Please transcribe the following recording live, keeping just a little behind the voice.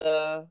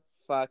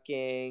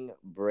fucking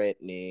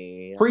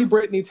Britney. Free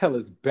Britney tell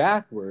us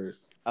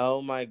backwards.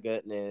 Oh my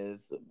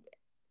goodness.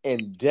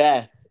 And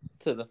death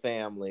to the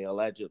family,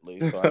 allegedly,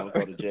 so I don't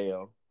go to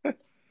jail.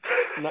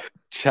 No,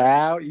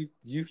 Child,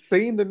 you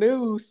seen the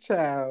news,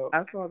 child.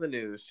 I saw the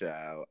news,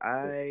 child.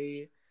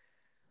 I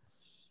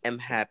am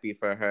happy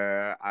for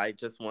her. I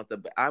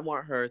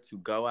want her to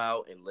go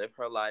out and live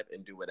her life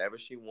and do whatever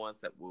she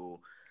wants that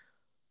will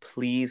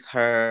please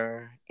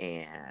her,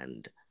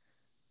 and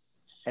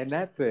And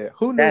that's it.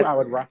 Who knew I that's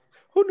would it. ride?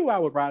 Who knew I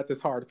would ride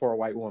this hard for a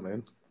white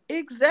woman?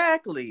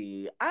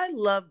 Exactly. I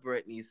love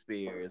Britney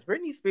Spears.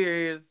 Britney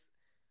Spears,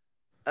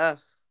 ugh,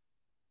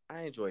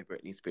 I enjoy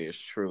Britney Spears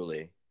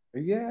truly.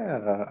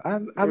 Yeah, I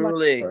like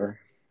Truly. her.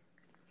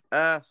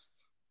 Uh,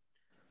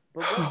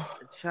 but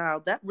what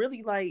child, that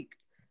really like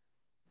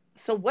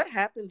so what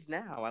happens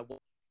now?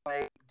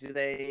 Like do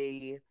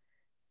they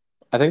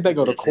I think they does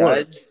go the to court.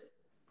 judge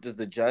does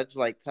the judge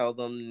like tell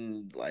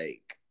them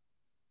like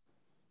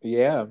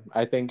Yeah,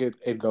 I think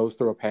it goes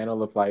through a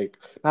panel of like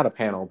not a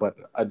panel, but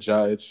a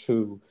judge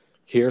who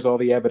hears all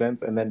the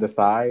evidence and then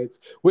decides,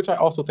 which I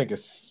also think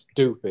is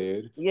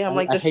stupid. yeah, I'm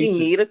like, I does she hate that.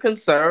 need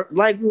a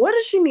like what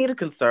does she need a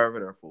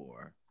conservator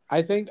for?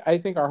 I think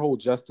our whole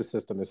justice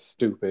system is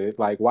stupid.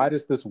 Like, why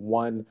does this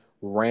one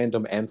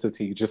random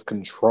entity just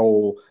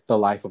control the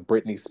life of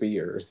Britney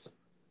Spears?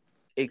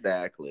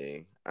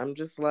 Exactly. I'm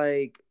just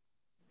like,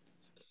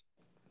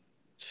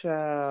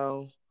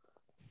 child,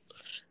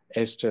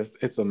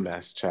 It's a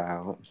mess,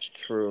 child.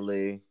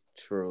 truly,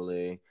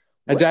 truly.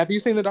 And What have you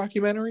seen the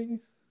documentary?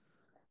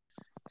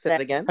 say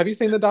that again? Have you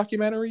seen the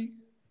documentary?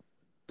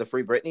 The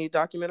Free Britney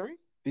documentary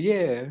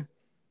Yeah,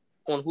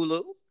 on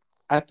Hulu?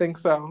 I think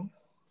so.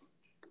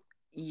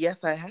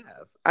 Yes, I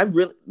have. I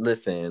really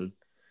listen,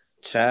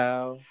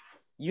 child.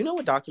 You know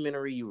what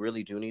documentary you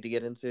really do need to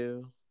get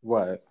into?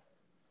 What?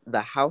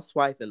 The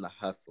Housewife and the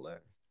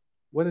Hustler.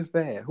 What is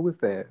that? Who is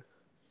that?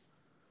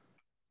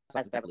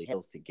 Housewives of Beverly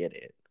Hills to get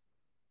it.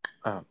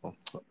 Oh,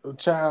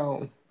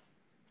 child.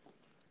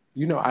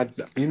 You know,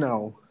 you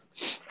know,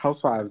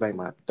 housewives ain't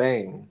my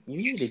thing. You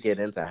need to get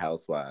into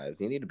Housewives.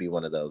 You need to be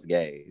one of those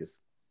gays.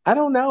 I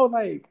don't know.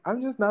 Like,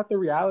 I'm just not the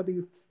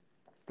realities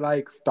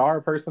like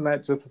star person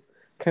that just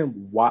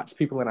can watch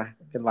people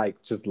and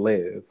like just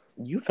live.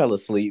 You fell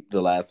asleep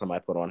the last time I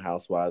put on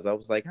Housewives. I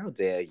was like, how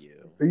dare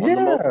you?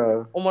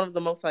 Yeah. On one of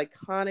the most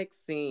iconic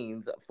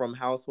scenes from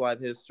Housewife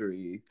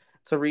history,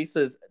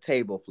 Teresa's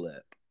table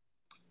flip.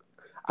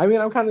 I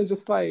mean, I'm kind of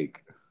just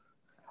like,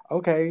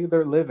 okay,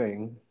 they're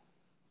living.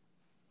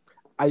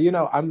 I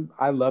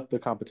love the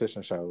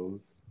competition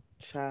shows.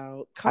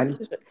 Child, I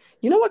competition.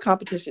 You know what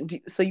competition?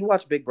 So you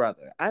watch Big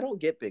Brother? I don't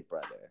get Big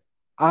Brother.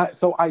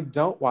 I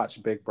don't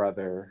watch Big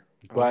Brother,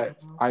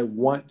 but Oh, I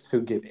want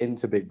to get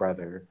into Big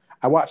Brother.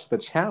 I watched The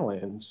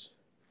Challenge,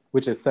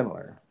 which is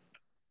similar,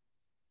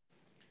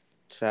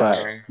 but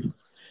child.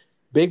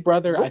 Big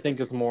Brother I What's think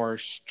is more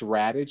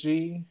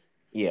strategy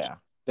yeah?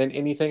 than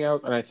anything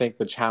else, and I think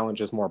The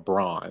Challenge is more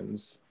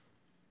bronze.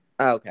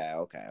 Okay,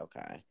 okay,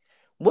 okay.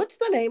 What's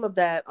the name of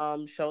that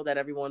show that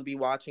everyone be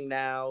watching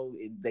now?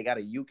 They got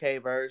a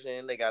UK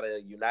version, they got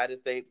a United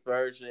States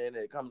version.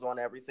 It comes on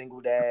every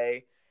single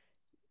day.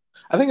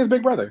 I think it's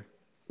Big Brother.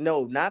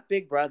 No, not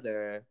Big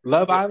Brother.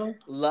 Love Island.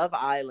 Love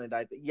Island.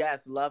 Yes,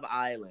 Love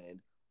Island.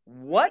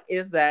 What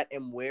is that,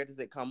 and where does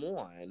it come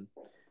on?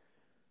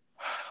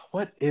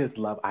 What is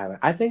Love Island?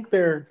 I think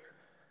they're.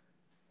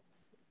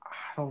 I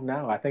don't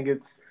know. I think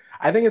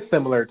it's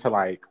similar to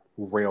like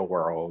Real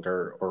World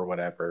or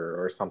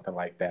whatever or something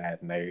like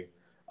that, and they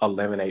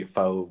eliminate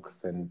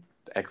folks and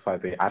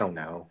XYZ. I don't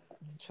know.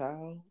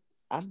 Child,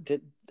 I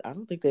did. I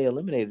don't think they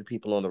eliminated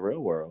people on the Real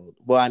World.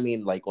 Well, I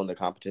mean, like on the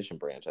competition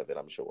branch of it,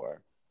 I'm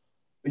sure.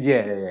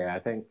 Yeah. I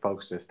think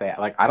folks just stay.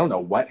 Like I don't know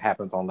what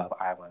happens on Love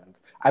Island.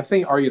 I've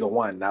seen Are You the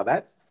One? Now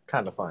that's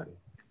kind of fun.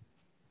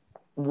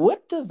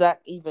 What does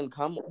that even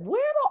come?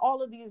 Where do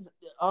all of these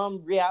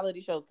reality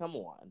shows come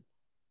on?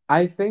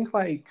 I think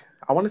like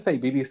I want to say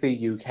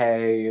BBC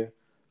UK,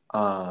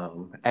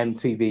 MTV,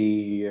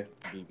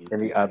 and BBC.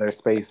 the other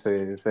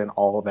spaces and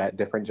all that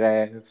different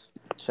jazz.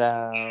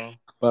 Child.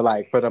 But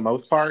like for the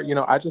most part,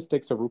 I just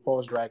stick to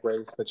RuPaul's Drag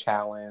Race, The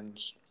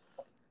Challenge.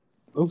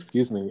 Oh,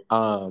 excuse me.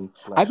 I've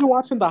Bless been you.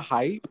 watching The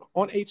Hype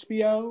on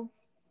HBO,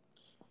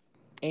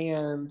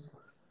 and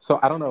so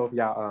I don't know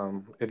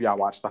if y'all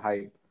watch The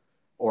Hype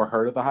or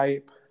heard of The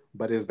Hype,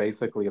 but it's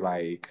basically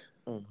like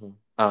Hmm.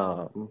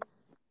 um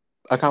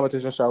a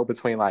competition show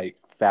between like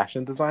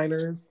fashion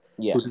designers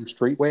who do Yes.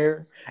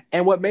 streetwear.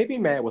 And what made me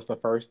mad was the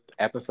first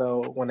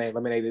episode when they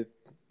eliminated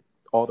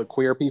all the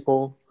queer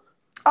people.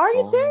 Are you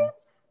Um,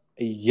 serious?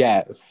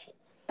 yes,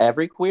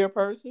 Every queer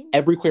person?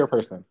 every queer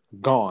person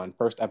gone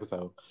first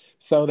episode.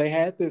 So they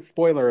had this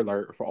spoiler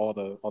alert for all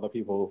the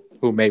people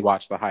who may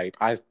watch The Hype.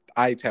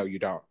 I tell you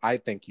don't. I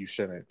think you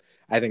shouldn't.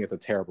 I think it's a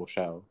terrible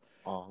show.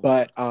 Oh.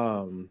 But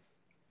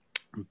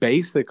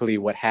basically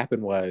what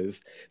happened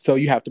was, so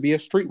you have to be a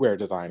streetwear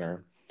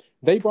designer.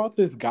 They brought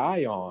this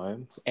guy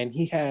on and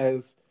he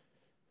has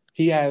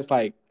he has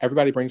like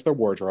everybody brings their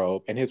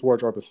wardrobe, and his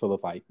wardrobe is full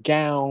of like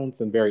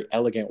gowns and very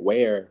elegant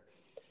wear.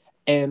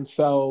 And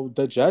so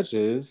the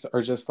judges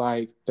are just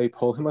like, they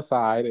pull him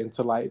aside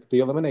into like the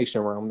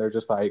elimination room. They're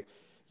just like,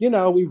 we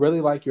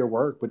really like your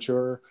work, but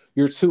you're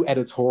too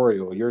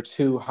editorial. You're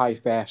too high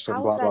fashion,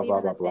 How is blah, blah, that blah,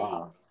 even a blah,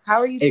 blah. thing? How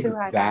are you too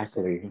high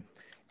fashion? Exactly.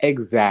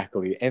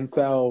 Exactly. And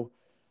so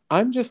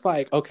I'm just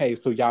like, okay,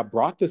 so y'all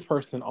brought this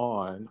person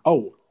on.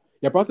 Oh,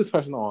 y'all brought this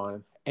person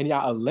on and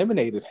y'all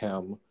eliminated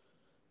him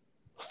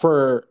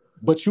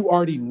but you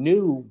already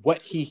knew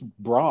what he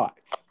brought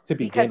to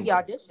Because begin he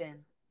with auditioned.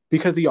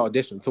 because he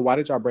auditioned. So why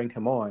did y'all bring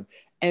him on?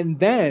 And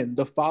then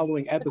the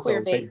following The queer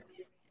episode, bait.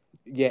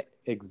 yeah,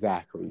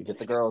 exactly. Get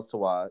the girls to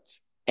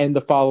watch. And the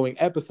following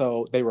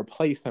episode, they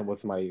replaced him with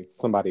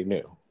somebody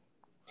new.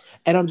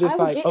 And I'm I just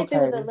would like, get if it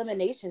was okay. an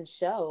elimination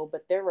show,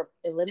 but they're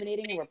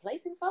eliminating and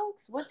replacing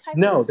folks. What type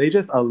No, of? they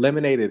just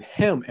eliminated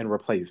him and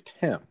replaced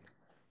him.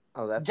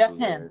 Oh, that's Just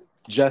weird. him.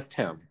 Just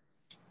him.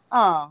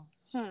 Oh,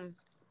 And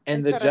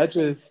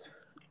interesting.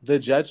 the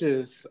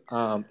judges,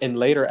 in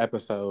later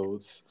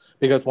episodes,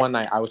 because one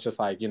night I was just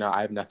like,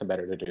 I have nothing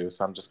better to do,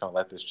 so I'm just gonna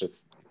let this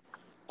just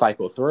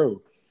cycle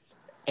through.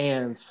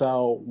 And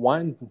so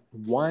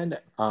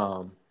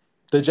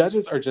the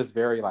judges are just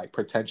very like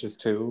pretentious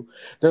too.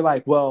 They're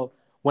like, well,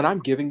 when I'm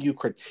giving you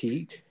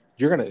critique,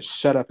 you're gonna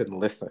shut up and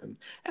listen.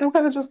 And I'm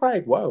kind of just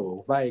like,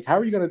 whoa, like, how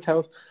are you gonna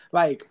tell?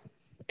 Like,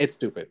 it's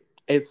stupid.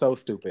 It's so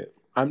stupid.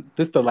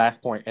 This is the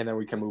last point, and then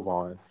we can move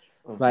on.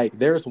 Mm-hmm. Like,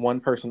 there's one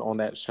person on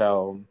that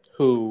show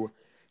who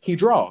he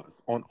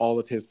draws on all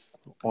of his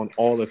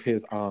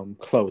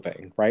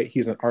clothing, right?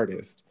 He's an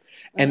artist.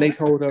 And they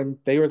told him,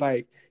 they were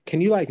like, can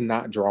you like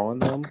not draw on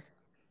them?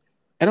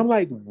 And I'm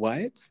like,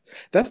 what?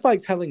 That's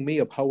like telling me,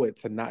 a poet,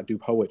 to not do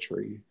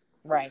poetry.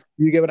 Right.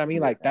 You get what I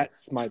mean? Like,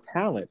 that's my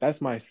talent.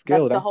 That's my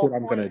skill. That's the That's whole what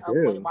I'm point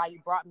gonna of do. why you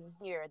brought me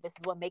here. This is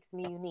what makes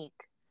me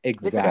unique.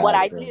 Exactly. This is what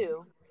I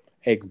do.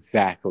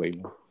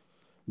 Exactly.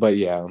 But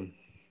yeah,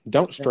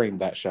 don't stream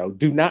that show.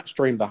 Do not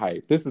stream The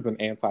Hype. This is an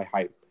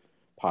anti-hype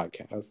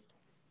podcast.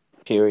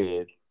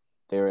 Period.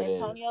 There it is.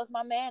 Antonio's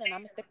my man, and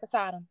I'm gonna stick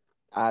beside him.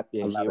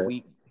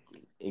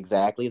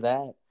 Exactly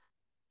that.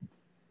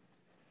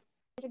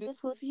 This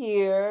who's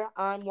here.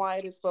 I'm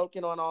Wyatt is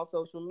Spoken on all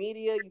social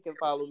media. You can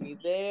follow me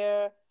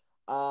there.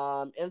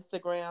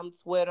 Instagram,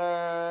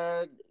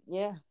 Twitter.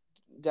 Yeah,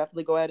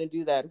 definitely go ahead and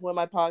do that. Who am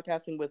I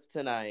podcasting with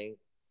tonight?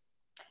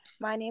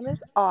 My name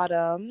is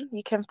Autumn.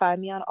 You can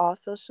find me on all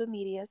social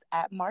medias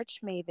at March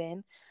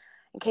Maven.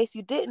 In case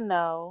you didn't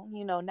know,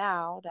 you know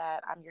now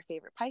that I'm your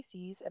favorite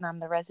Pisces and I'm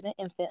the resident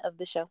infant of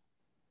the show.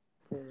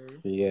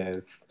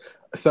 Yes.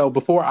 So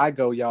before I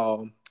go,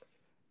 y'all,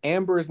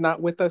 Amber is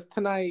not with us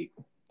tonight.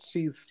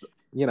 She's,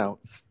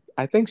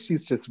 I think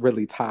she's just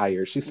really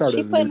tired. She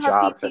started a new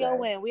job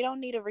today. In. We don't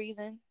need a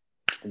reason.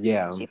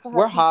 Yeah.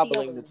 We're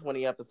hobbling to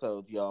 20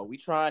 episodes, y'all. We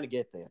trying to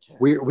get there, child.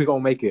 We're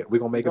going to make it. We're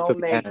going to make it to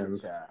the end.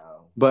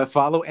 But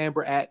follow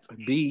Amber at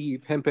B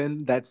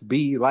Pimpin'. That's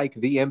B like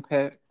the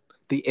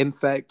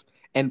insect,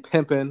 and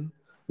pimpin',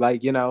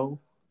 like,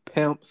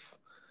 pimps.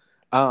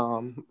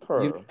 And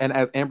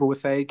as Amber would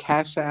say,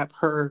 Cash App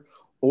her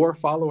or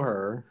follow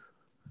her.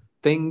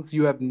 Things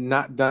you have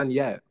not done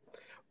yet.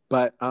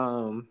 But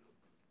do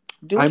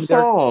a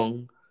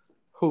song.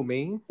 Who,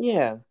 me?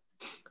 Yeah.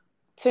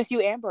 Since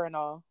you Amber and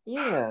all.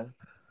 Yeah.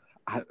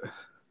 I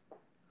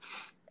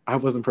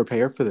wasn't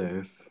prepared for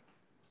this.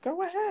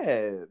 Go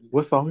ahead.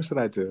 What song should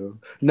I do?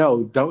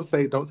 No, don't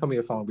tell me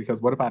a song, because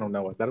what if I don't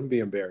know it? Then I'm be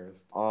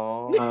embarrassed.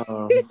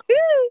 Oh.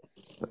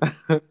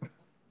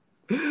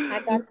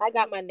 I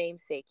got my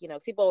namesake,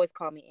 people always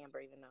call me Amber,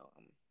 even though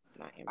I'm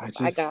not Amber.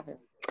 I got her.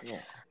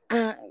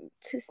 Yeah.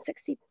 Too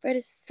sexy for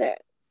the sir.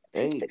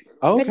 Hey.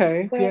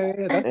 Okay.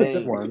 Yeah, that's a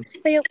good one.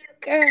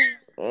 Girl.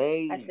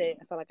 Hey.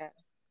 That's all I got.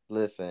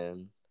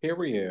 Listen. Here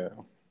we are.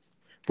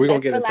 We're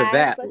going to get into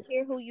that. Let's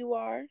hear who you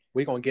are.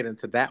 We're going to get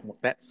into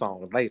that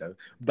song later.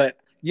 But,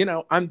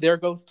 I'm There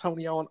Goes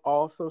Tony on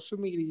all social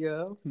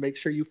media. Make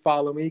sure you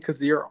follow me,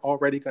 because you're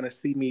already going to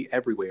see me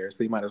everywhere.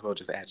 So you might as well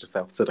just add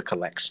yourself to the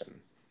collection.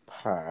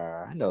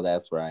 I know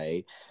that's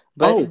right.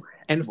 But,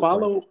 and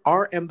follow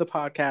RM the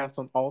Podcast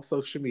on all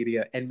social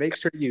media, and make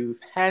sure to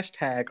use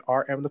hashtag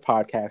RM the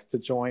Podcast to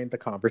join the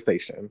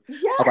conversation.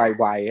 Yes! All right,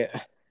 Wyatt.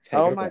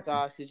 Oh my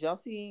gosh, did y'all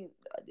see?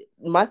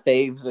 My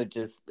faves are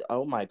just,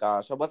 oh my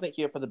gosh. I wasn't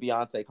here for the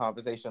Beyonce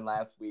conversation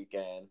last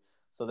weekend.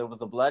 So there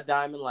was a Blood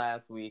Diamond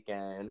last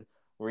weekend.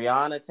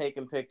 Rihanna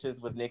taking pictures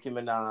with Nicki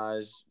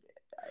Minaj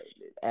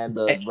and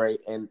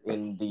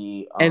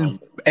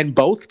and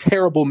both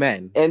terrible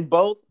men. And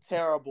both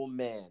terrible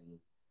men.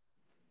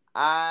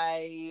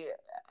 I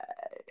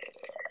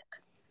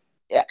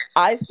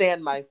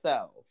stand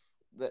myself.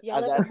 That's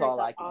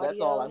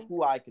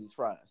who I can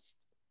trust.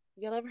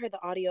 Y'all ever heard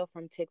the audio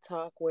from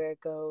TikTok where it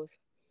goes,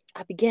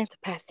 I began to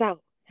pass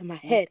out and my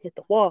head hit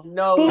the wall?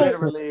 No,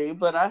 literally,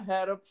 but I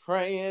had a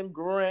praying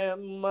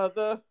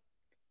grandmother.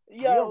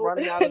 Yo,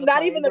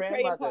 not even the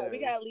praying part. We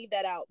gotta leave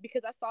that out,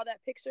 because I saw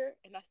that picture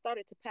and I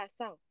started to pass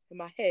out and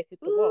my head hit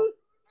the wall.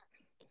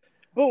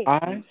 Boom.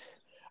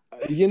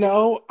 You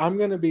know, I'm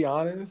gonna be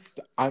honest.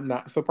 I'm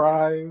not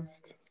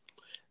surprised.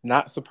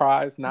 Not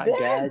surprised, They not had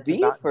gagged,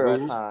 beef not for a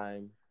moved.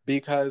 time.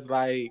 Because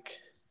like,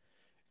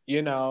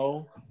 you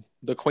know,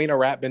 the Queen of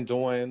Rap been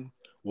doing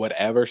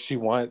whatever she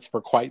wants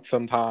for quite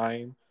some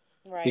time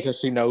Right. because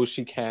she knows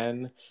she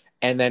can.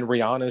 And then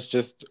Rihanna's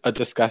just a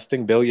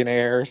disgusting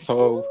billionaire.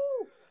 So Woo!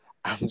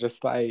 I'm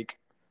just like,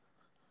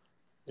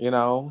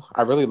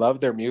 I really love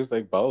their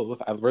music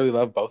both. I really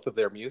love both of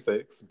their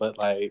musics, but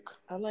like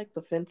I like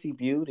the Fenty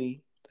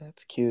Beauty.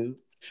 That's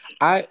cute.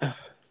 I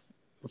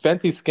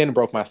Fenty's skin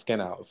broke my skin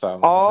out, so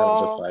I'm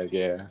just Oh, like,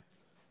 yeah.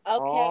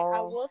 Okay, I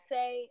oh. will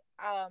say,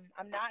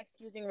 I'm not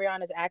excusing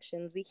Rihanna's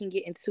actions. We can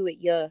get into it,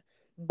 yeah.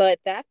 But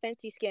that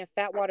Fenty Skin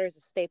Fat Water is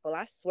a staple.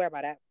 I swear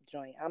by that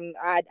joint.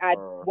 I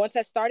once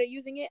I started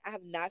using it, I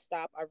have not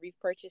stopped. I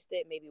repurchased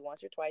it maybe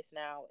once or twice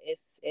now.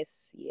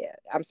 It's yeah.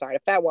 I'm sorry,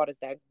 the Fat Water's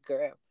that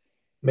girl.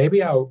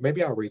 Maybe I'll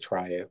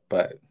retry it,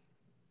 but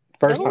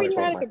first Don't time it retry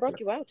broke it if my it skin. broke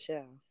you out,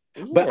 child.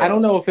 But I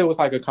don't Yeah. know if it was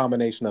like a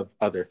combination of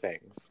other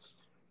things.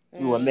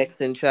 You a Mm.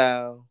 mixing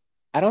child.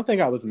 I don't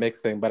think I was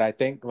mixing, but I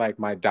think like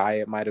my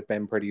diet might have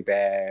been pretty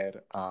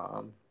bad.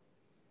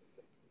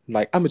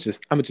 Like I'm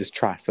gonna just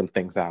try some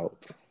things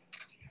out.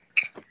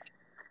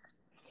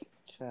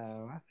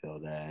 Child, I feel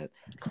that.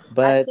 I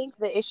But think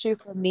the issue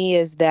for me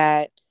is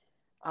that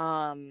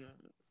um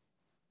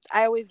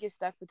I always get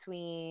stuck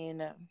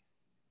between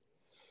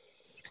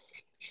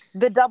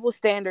the double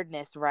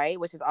standardness, right?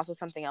 Which is also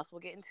something else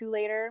we'll get into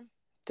later.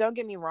 Don't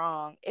get me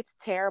wrong, it's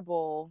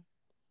terrible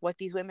what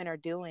these women are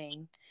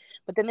doing.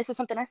 But then this is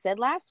something I said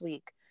last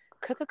week.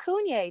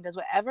 Kakakunye does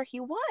whatever he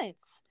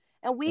wants.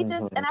 And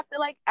Mhm. I feel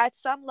like at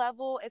some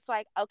level, it's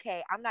like,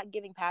 okay, I'm not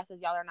giving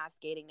passes. Y'all are not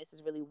skating. This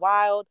is really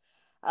wild.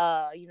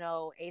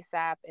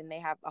 ASAP, and they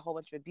have a whole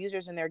bunch of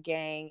abusers in their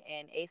gang.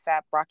 And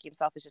ASAP Rocky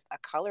himself is just a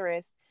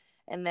colorist.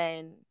 And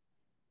then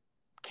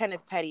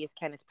Kenneth Petty is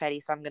Kenneth Petty.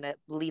 So I'm going to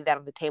leave that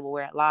on the table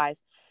where it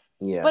lies.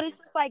 yeah. But it's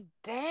just like,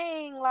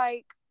 dang,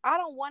 like, I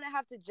don't want to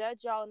have to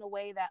judge y'all in a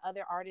way that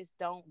other artists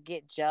don't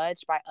get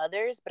judged by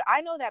others. But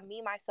I know that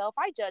me, myself,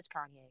 I judge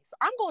Kanye. So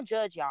I'm going to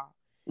judge y'all.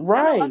 And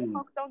I know other Right.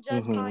 folks don't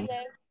judge Mhm.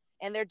 Kanye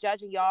and they're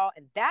judging y'all.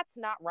 And that's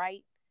not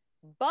right.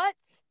 But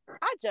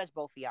I judge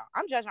both of y'all.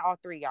 I'm judging all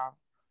three of y'all.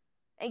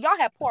 And y'all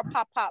had poor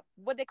Pop,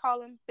 what they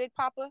call him? Big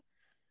Papa?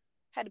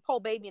 Had the poor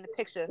baby in the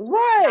picture, not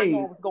Right.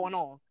 knowing what's going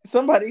on.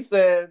 Somebody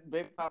said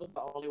Big Papa's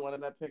the only one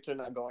in that picture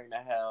not going to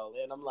hell.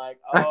 And I'm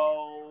like,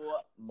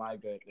 oh my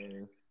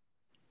goodness.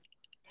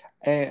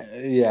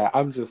 And yeah,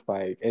 I'm just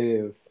like it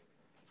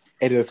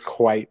is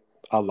quite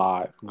a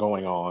lot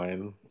going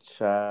on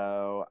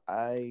Child,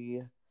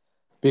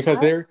 because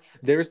I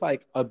there's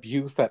like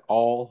abuse at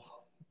all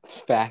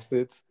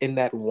facets in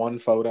that one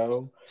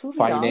photo, to be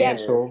Yes. honest,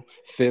 financial,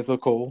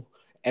 physical,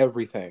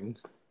 everything.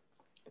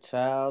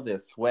 child,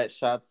 there's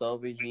sweatshops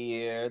over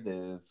here.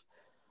 There's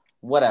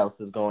what else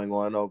is going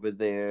on over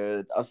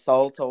there?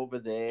 Assault over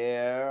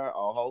there, a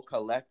whole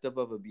collective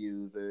of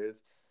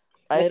abusers.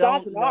 I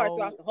don't Misogynoir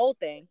throughout know. the whole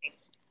thing.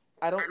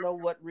 I don't know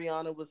what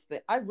Rihanna was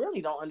thinking. I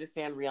really don't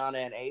understand Rihanna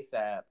and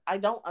ASAP. I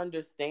don't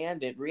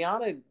understand it.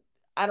 Rihanna,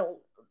 I don't.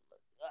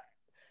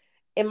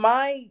 In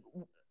my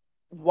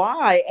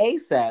why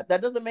ASAP?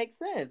 That doesn't make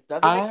sense.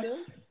 Does it make I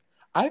sense?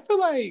 I feel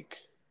like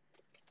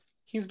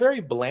he's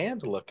very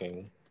bland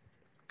looking.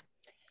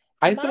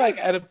 I feel My like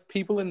out of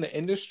people in the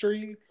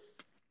industry,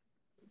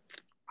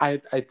 I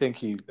think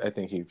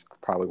he's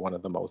probably one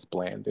of the most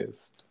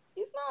blandest.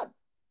 he's not.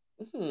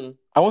 Hmm.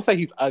 I won't say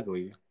he's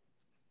ugly,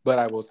 but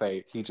I will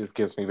say he just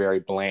gives me very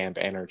bland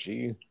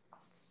energy.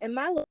 In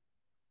my little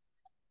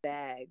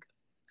bag,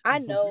 I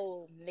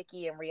know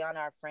Nicki and Rihanna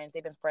are friends.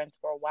 They've been friends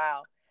for a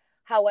while.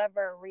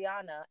 However,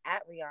 Rihanna,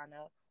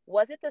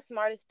 was it the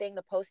smartest thing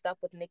to post up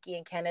with Nicki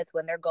and Kenneth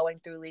when they're going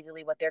through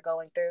legally what they're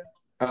going through?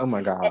 Oh my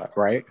Eh, god,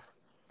 right?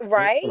 That's what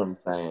right? I'm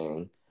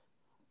saying.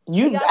 So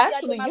You y'all see, I did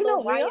actually, my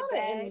little riot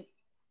bag.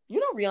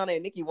 Rihanna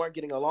and Nicki weren't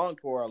getting along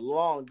for a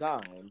long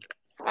time.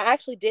 I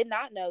actually did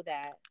not know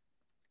that.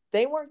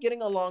 They weren't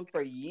getting along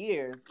for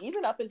years,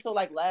 even up until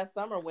like last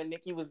summer when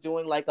Nicki was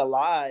doing like a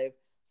live.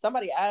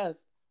 Somebody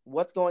asked,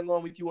 "What's going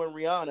on with you and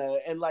Rihanna?"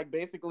 And like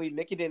basically,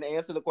 Nicki didn't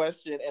answer the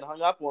question and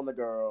hung up on the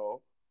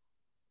girl.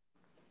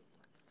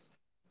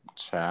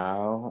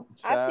 Ciao.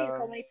 I've seen so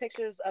So many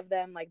pictures of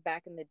them like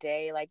back in the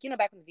day, like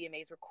back when the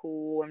VMAs were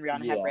cool and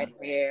Rihanna had yeah. red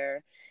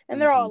hair,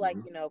 and they're all like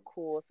Hmm.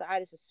 cool. So I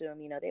just assume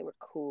they were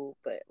cool.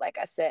 But like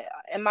I said,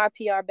 in my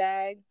PR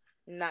bag,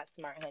 not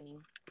smart, honey.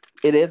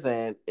 It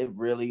isn't. It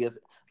really is.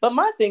 But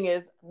my thing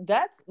is,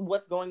 that's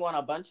what's going on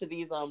a bunch of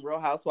these Real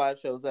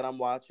Housewives shows that I'm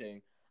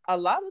watching. A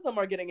lot of them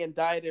are getting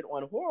indicted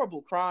on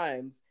horrible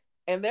crimes,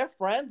 and their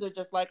friends are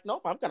just like,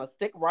 "Nope, I'm gonna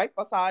stick right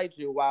beside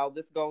you while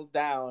this goes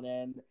down."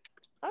 And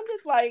I'm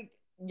just like,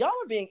 y'all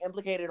are being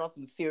implicated on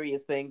some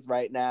serious things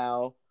right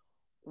now.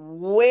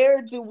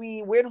 Where do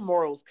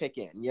morals kick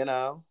in, you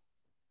know?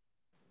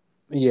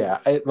 Yeah,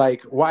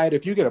 like Wyatt,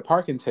 if you get a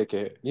parking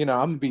ticket, I'm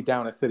gonna be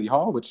down at City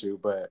Hall with you.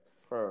 But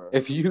For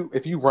if you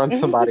run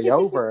somebody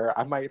over,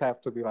 I might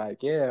have to be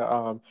like, yeah,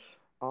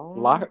 Oh.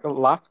 Lock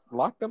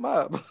them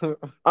up.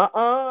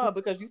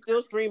 Because you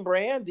still stream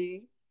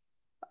Brandy.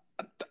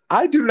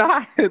 I do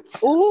not.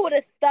 Ooh,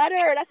 the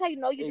stutter. That's how you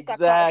know you just got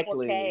caught in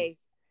Exactly. 4K.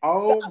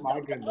 Oh my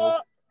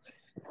goodness.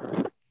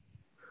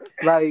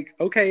 Like,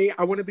 okay,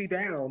 I want to be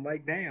down.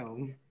 Like,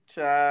 down.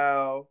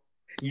 Ciao.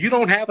 You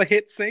don't have a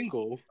hit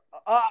single.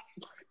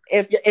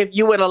 If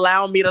you would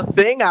allow me to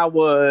sing, I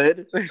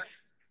would.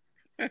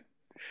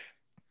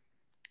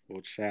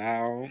 Well,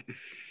 ciao.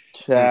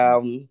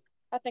 Ciao.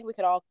 I think we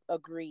could all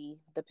agree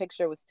the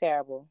picture was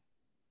terrible.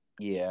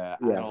 Yeah,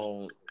 Yeah. I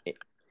don't.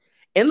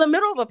 In the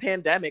middle of a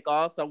pandemic,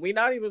 also, we're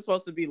not even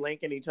supposed to be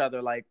linking each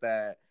other like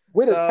that.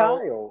 With a So,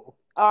 child.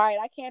 All right,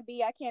 I can't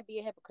be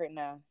a hypocrite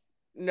now.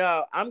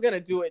 no, I'm gonna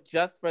do it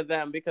just for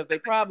them because they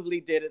probably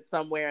did it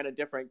somewhere in a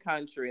different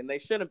country and they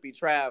shouldn't be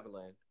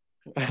traveling.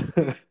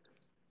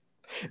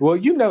 Well,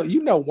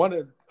 one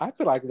of I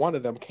feel like one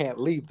of them can't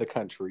leave the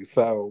country,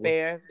 so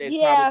Fair. It's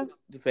Yeah.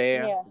 probably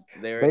fair.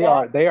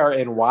 Yeah. they are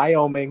in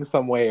Wyoming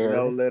somewhere.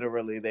 No,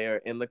 literally, they are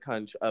in the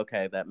country.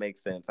 Okay, that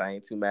makes sense. I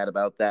ain't too mad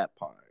about that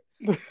part.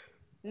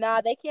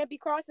 Nah, they can't be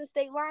crossing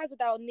state lines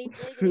without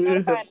legally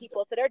notifying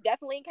people. So they're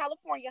definitely in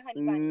California,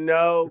 honey bunny.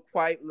 No,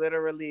 quite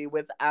literally,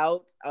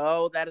 without.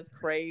 Oh, that is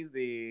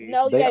crazy.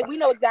 No, we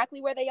know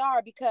exactly where they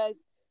are because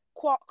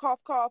cough,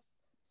 cough.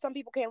 Some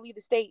people can't leave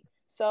the state.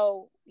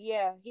 So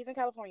yeah, he's in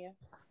California.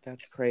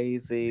 That's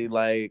crazy.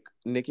 Like,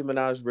 Nicki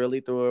Minaj really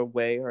threw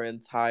away her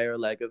entire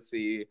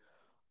legacy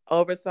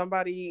over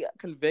somebody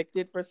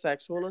convicted for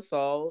sexual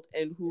assault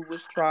and who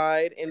was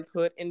tried and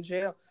put in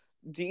jail.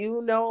 Do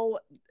you know,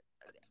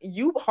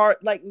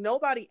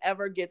 nobody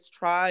ever gets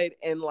tried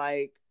and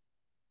like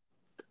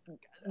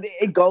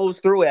it goes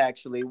through.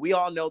 Actually, we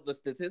all know the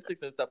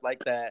statistics and stuff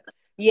like that.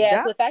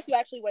 Yeah, so the fact you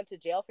actually went to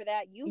jail for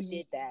that, you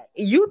did that.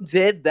 You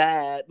did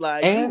that.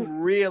 Like, And- you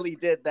really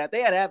did that.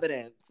 They had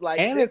evidence. Like,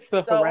 and it's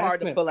the so hard to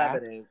harassment pull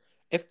evidence.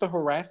 It's the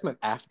harassment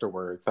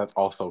afterwards that's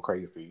also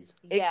crazy.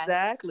 Yes.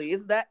 Exactly.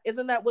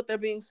 Isn't that what they're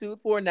being sued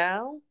for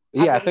now?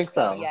 Yeah, I think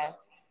so.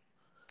 Yes.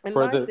 And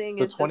For my the thing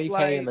the is 20K just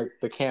like, and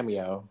the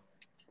cameo.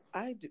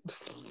 I do.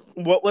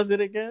 What was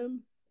it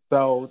again?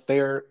 So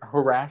they're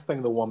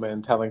harassing the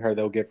woman, telling her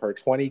they'll give her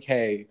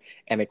 20K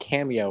and a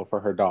cameo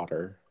for her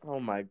daughter. Oh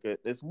my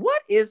goodness.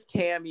 What is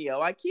Cameo?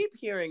 I keep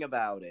hearing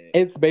about it.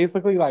 It's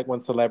basically like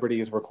when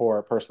celebrities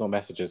record personal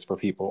messages for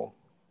people.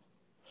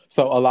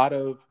 So a lot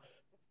of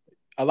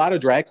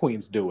drag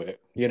queens do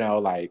it,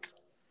 like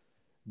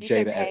You Jada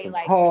can pay Essence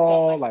like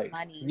Hall, so much like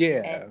money,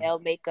 yeah, and they'll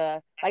make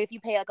if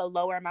you pay like a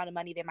lower amount of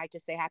money, they might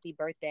just say happy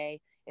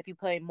birthday. If you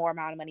pay more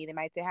amount of money, they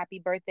might say happy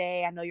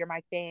birthday. I know you're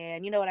my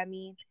fan. You know what I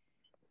mean?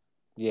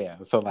 yeah.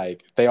 So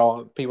like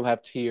people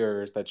have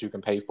tiers that you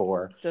can pay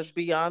for. Does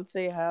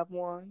Beyonce have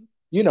one?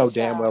 You know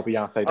damn well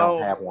Beyonce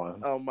don't have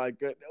one. Oh my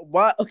goodness.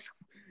 What?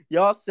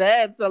 Y'all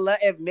said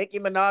if Nicki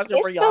Minaj and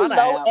It's Rihanna the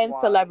have low-end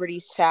one.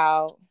 celebrities,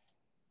 child.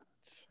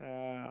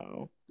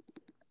 Child.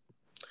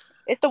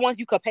 It's the ones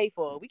you could pay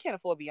for. We can't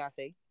afford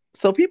Beyonce.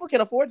 So people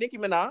can afford Nicki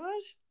Minaj?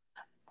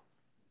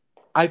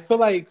 I feel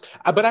like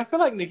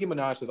Nicki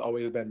Minaj has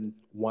always been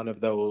one of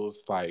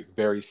those like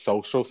very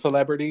social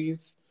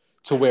celebrities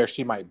to where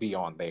she might be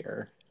on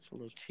there. It's a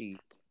little cheap.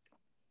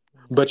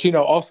 But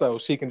also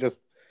she can just,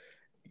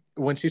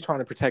 when she's trying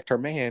to protect her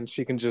man,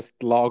 she can just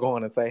log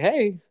on and say,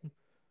 "Hey."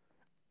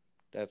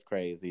 That's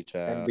crazy,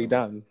 child. And be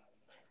done.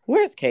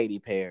 Where's Katy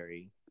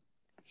Perry?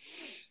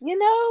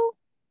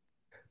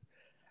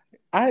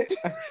 I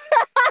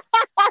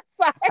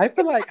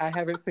feel like I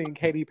haven't seen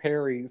Katy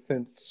Perry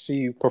since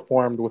she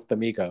performed with the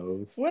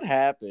Migos. What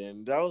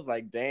happened? I was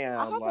like, damn.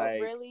 I have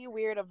a really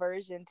weird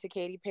aversion to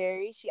Katy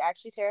Perry. She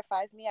actually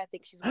terrifies me. I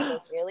think she's one of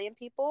those alien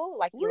people,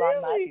 like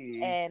Elon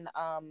Musk and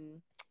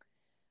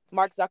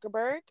Mark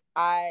Zuckerberg.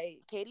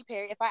 Katy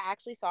Perry. If I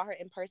actually saw her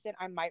in person,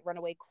 I might run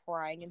away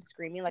crying and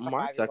screaming like a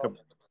 5-year-old.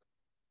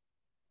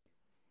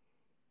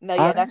 No,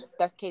 yeah,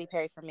 that's Katy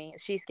Perry for me.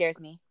 She scares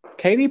me.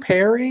 Katy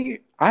Perry,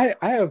 I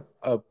have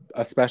a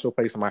special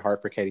place in my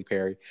heart for Katy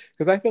Perry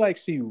because I feel like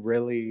she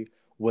really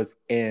was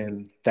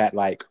in that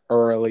like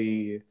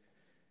early,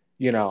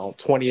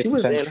 20th she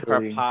was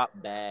century. In her pop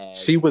bag.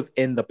 She was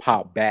in the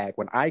pop bag.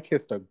 When I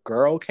Kissed a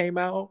Girl came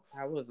out,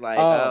 I was like,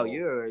 oh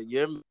you're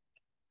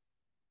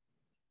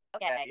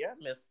Okay.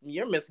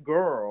 You're Miss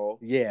Girl.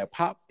 Yeah,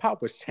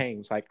 pop was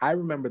changed. Like, I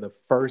remember the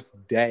first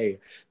day,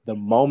 the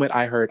moment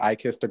I heard I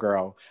Kissed a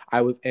Girl, I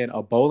was in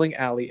a bowling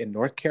alley in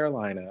North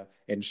Carolina,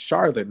 in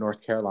Charlotte,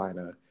 North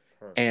Carolina.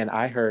 And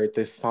I heard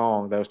this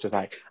song that was just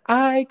like,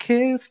 I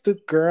kissed a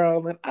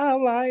girl and I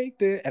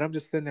liked it. And I'm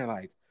just sitting there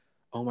like,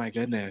 oh my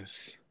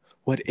goodness,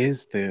 what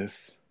is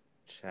this?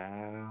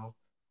 Child.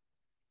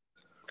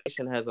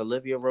 Has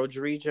Olivia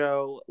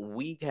Rodrigo.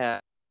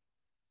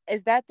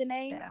 Is that the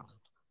name? Yeah.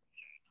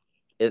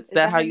 Is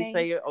that how you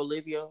say it,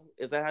 Olivia?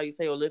 Is that how you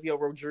say Olivia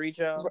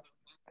Rodrigo?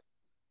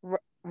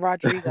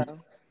 Rodrigo.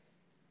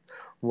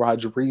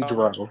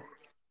 Rodrigo.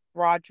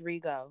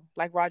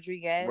 Like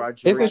Rodriguez.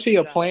 Isn't she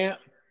a plant?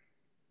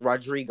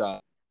 Rodrigo.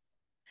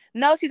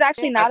 No, she's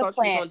actually not a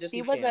plant.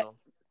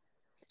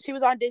 She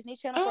was on Disney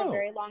Channel for a Oh.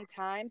 very long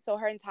time. So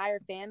her entire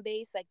fan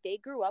base, like, they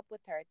grew up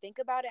with her. Think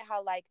about it,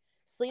 how, like,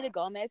 Selena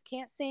Gomez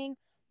can't sing,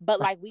 but,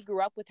 like, we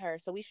grew up with her.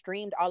 So we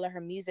streamed all of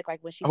her music,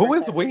 like, when she Who first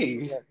is started making we?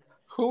 music.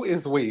 Who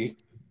is we?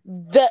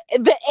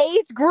 The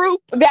age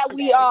group that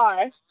we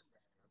are.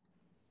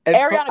 And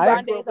so Ariana I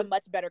Grande grew is up a with-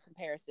 much better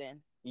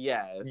comparison.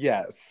 Yes.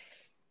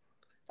 Yes.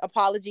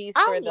 Apologies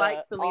I for like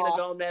the Selena off.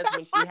 Gomez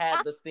when she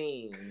had the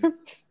scene.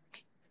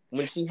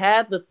 When she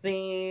had the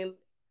scene,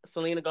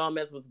 Selena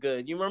Gomez was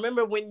good. You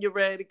remember When You're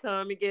Ready,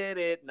 Come and Get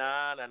It?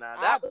 Nah. I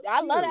love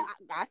that.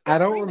 I still I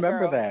don't stream it, remember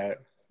girl. that.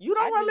 You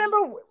don't I do.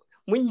 remember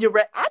When You're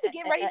Ready? I be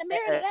getting ready to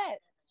marry to that.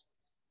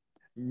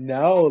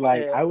 No,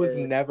 like I was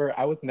never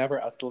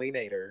a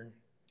Selenator.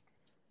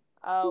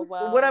 Oh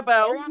well. What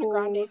about Ariana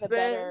Grande is a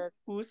better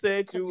who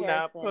said you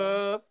not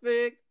comparison.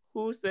 perfect?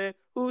 Who said?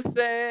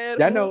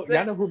 Y'all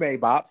know who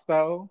made bops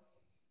though?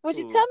 Would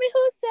you tell me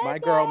who said My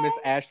that? girl, Miss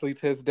Ashley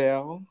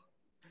Tisdale.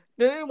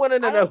 Didn't want to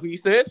know. He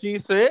said, she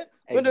said.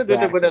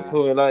 Exactly. That's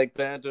like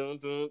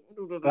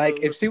that. Like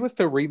if she was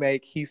to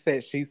remake He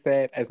Said, She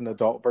Said as an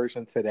adult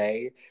version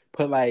today,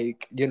 put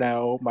like, you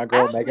know, my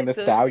girl Ashley Megan Thee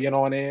Tis- Stallion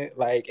on it,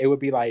 like it would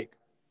be like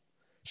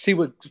she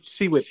would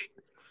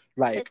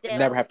like Tisdale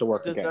never have to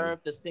work again.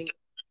 deserve to sing.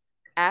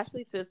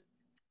 Ashley Tisdale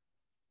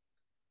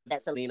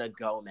that Selena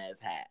Gomez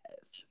has.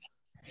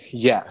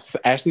 Yes,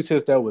 Ashley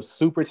Tisdale was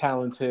super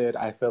talented.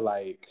 I feel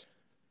like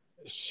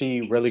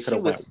she really could She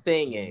have was went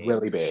singing.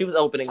 really big. She was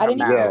opening I her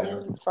didn't mouth. even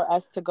mean for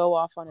us to go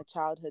off on a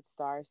childhood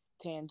stars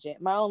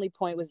tangent. My only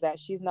point was that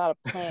she's not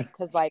a plant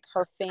because, like,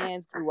 her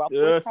fans grew up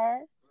with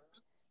her,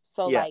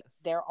 so Yes. like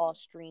they're all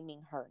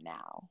streaming her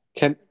now.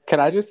 Can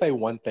I just say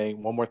one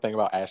more thing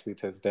about Ashley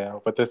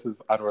Tisdale, but this is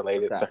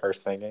unrelated to her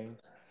singing.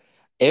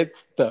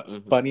 It's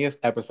the funniest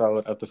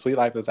episode of The Sweet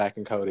Life of Zack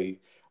and Cody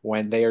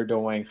when they are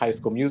doing High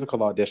School Musical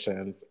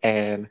auditions,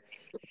 and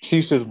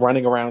she's just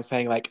running around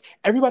saying like,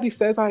 everybody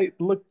says I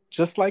look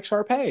just like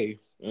Sharpay.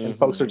 And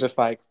folks are just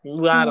like,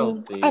 I don't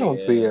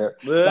see it.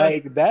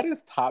 Like, that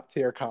is top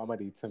tier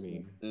comedy to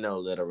me. No,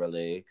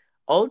 literally.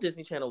 Old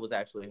Disney Channel was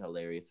actually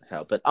hilarious as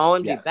hell. But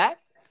OMG, Yes. back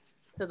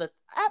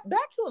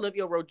to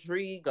Olivia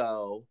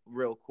Rodrigo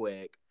real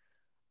quick.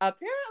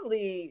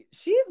 Apparently,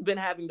 she's been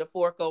having to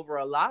fork over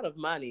a lot of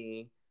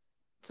money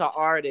to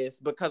artists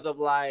because of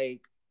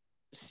like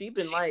she's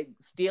been like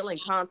stealing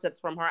concepts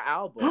from her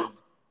album.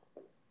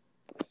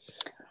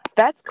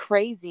 That's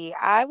crazy.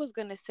 I was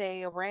going to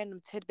say a random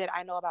tidbit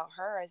I know about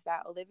her is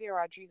that Olivia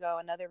Rodrigo,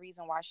 another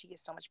reason why she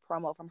gets so much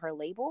promo from her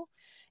label,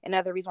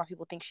 another reason why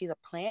people think she's a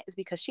plant is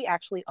because she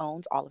actually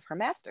owns all of her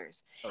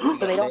masters.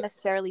 So they don't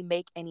necessarily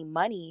make any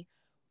money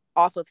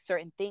off of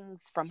certain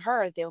things from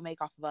her. They'll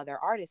make off of other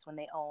artists when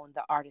they own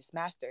the artist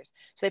masters.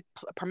 So they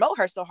promote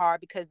her so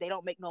hard because they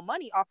don't make no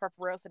money off her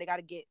for real. So they got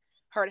to get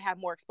her to have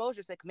more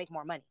exposure so they can make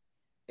more money.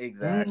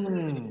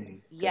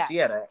 Exactly. Yes. She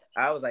had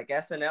I was like,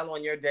 SNL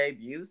on your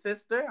debut,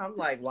 sister? I'm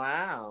like,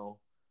 wow.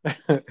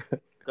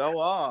 Go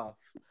off.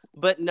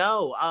 But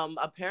no,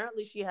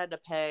 apparently she had to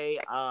pay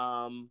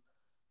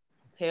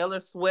Taylor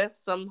Swift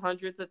some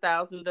hundreds of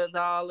thousands of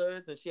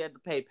dollars, and she had to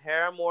pay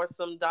Paramore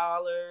some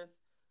dollars.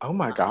 Oh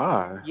my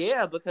gosh.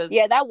 Yeah, because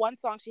that one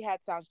song she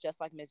had sounds just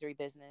like Misery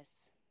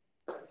Business.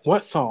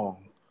 What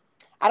song?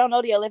 I don't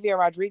know the Olivia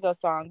Rodrigo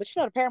song, but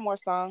you know the Paramore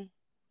song.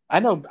 I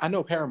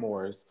know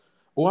Paramore's.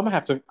 Oh,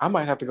 I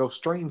might have to go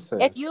stream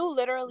sis. If you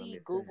literally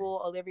Google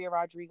Olivia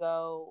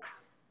Rodrigo,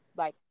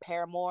 like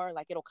Paramore,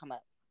 like it'll come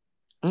up.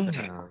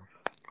 Mm.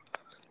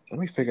 Let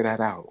me figure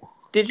that out.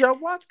 Did y'all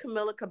watch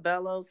Camila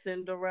Cabello's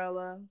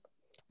Cinderella?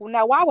 Well,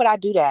 now why would I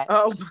do that?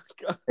 Oh my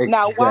god! Exactly.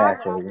 Now why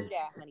would I do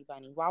that, honey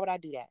bunny? Why would I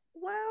do that?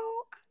 Well,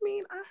 I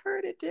mean, I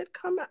heard it did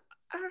come out.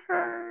 I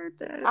heard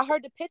that. I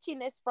heard the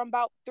pitchiness from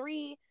about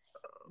 3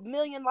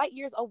 million light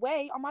years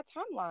away on my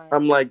timeline.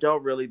 I'm like, y'all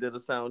really did a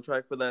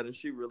soundtrack for that, and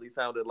she really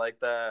sounded like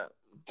that.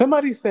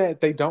 Somebody said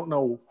they don't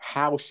know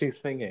how she's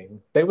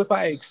singing. They was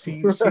like,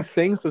 she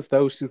sings as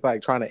though she's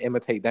like trying to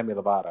imitate Demi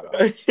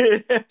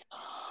Lovato.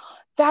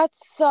 That's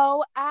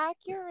so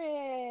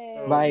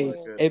accurate. Like,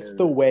 it's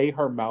the way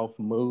her mouth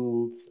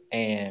moves,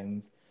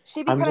 and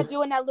she be kind of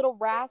doing that little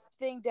rasp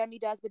thing Demi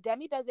does, but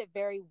Demi does it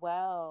very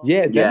well.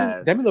 Yeah,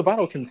 Demi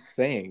Lovato can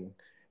sing.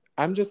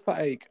 I'm just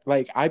like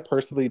I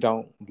personally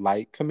don't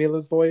like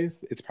Camila's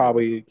voice. It's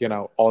probably, you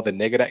know, all the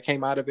nigga that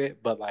came out of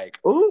it, but like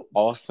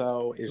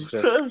also it's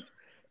just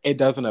it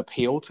doesn't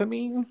appeal to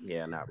me.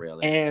 Yeah, not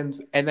really. And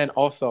then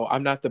also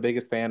I'm not the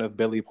biggest fan of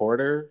Billy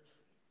Porter.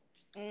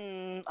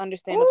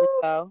 Understandably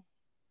so.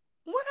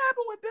 What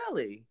happened with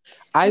Billy?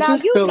 I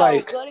just feel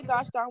like good and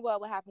gosh darn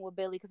well what happened with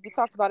Billy because we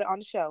talked about it on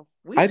the show.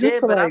 I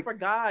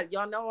forgot.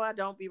 Y'all know I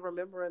don't be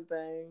remembering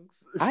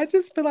things. I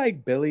just feel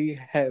like Billy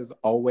has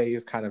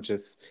always kind of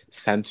just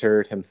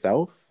centered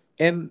himself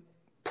in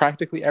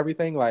practically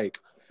everything. Like,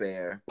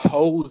 fair.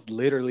 Pose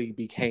literally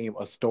became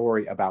a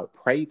story about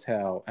Pray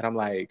Tell, and I'm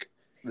like,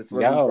 this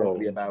was supposed to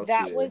be about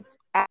that you. Was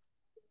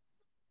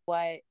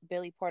what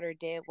Billy Porter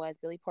did was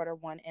Billy Porter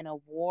won an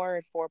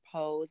award for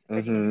Pose. I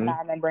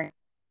remember.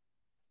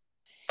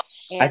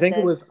 I think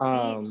it was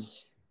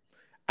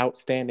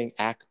outstanding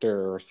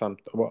actor or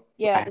something. Well,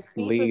 Yeah, the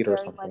speech was lead or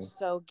very much something.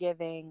 so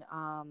giving.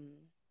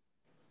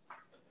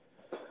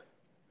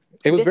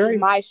 It was This is very,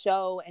 my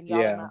show, and y'all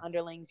are my yeah.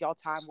 underlings. Y'all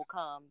time will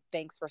come.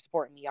 Thanks for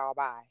supporting me. Y'all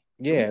bye.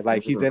 Yeah,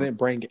 like he didn't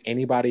bring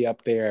anybody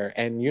up there.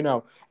 And,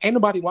 ain't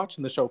nobody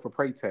watching the show for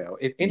Pray Tell.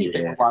 If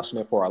anything, we're Yeah. watching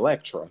it for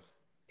Elektra.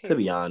 To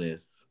be Period.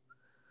 honest.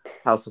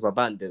 House of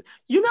Abundance.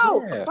 A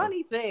Yeah.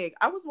 funny thing.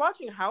 I was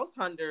watching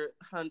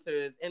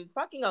Hunters and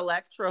fucking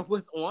Elektra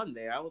was on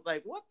there. I was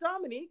like, what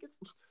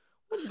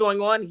what is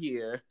going on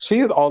here? She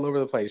is all over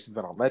the place. She's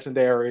been on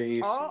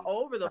Legendary. All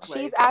over the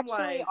place. She's I'm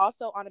actually like,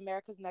 also on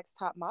America's Next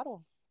Top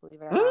Model,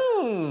 believe it or not.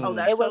 oh,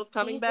 that It was show's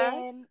coming back?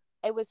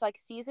 It was like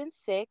season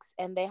 6,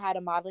 and they had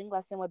a modeling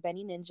lesson with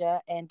Benny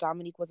Ninja, and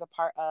Dominique was a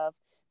part of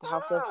the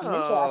House of Ninja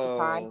at the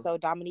time. So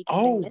Dominique and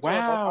Benny Oh, Ninja were both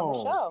on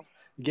the wow. show.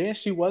 Yeah,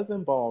 she was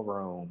in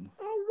Ballroom.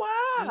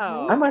 Oh,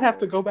 wow. I might have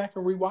to go back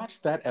and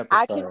rewatch that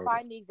episode. I can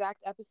find the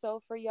exact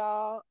episode for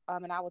y'all,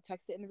 and I will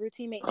text it in the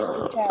routine maintenance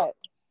group chat.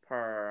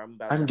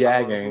 I'm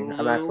gagging.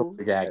 I'm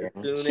absolutely gagging.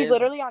 She's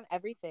literally on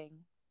everything.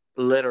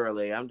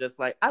 Literally. I'm just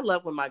like, I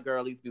love when my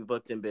girlies be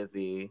booked and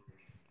busy.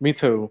 Me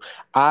too.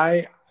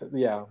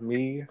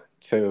 Me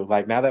too.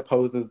 Like, now that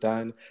Pose is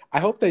done,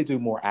 I hope they do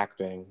more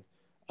acting.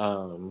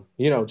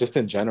 Just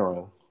in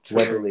general.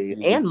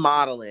 Truly. And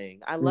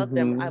modeling. I love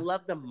them. I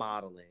love them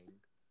modeling.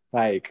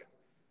 Like,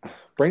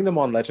 bring them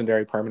on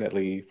Legendary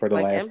permanently for the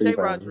last MJ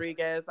season.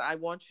 Rodriguez, I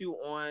want you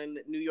on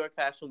New York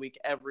Fashion Week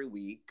every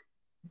week.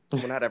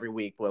 Well, not every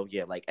week. Well,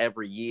 yeah, like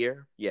every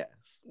year.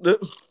 Yes.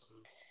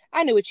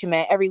 I knew what you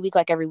meant. Every week,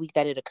 like every week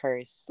that it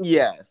occurs.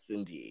 Yes,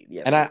 indeed.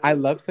 Yes, and I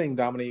love seeing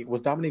Dominique.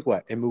 Was Dominique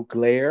what? In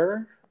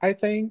Mugler, I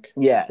think?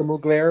 Yes. The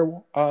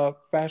Mugler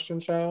fashion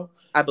show?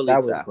 I believe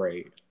that was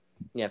great.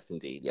 Yes,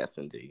 indeed. Yes,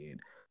 indeed.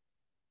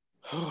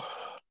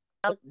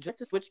 Just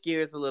to switch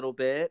gears a little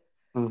bit.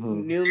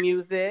 New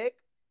music.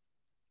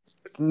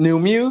 New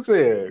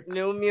music.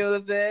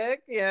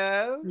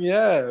 Yes.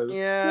 Yes. Yeah.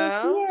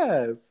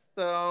 Yes.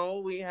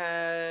 So we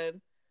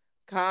had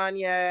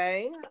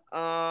Kanye,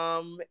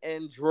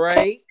 and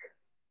Drake.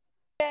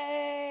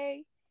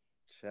 Yay!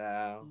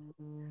 Ciao.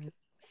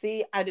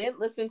 See, I didn't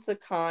listen to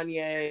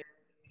Kanye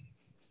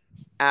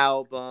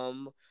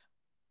album.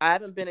 I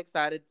haven't been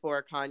excited for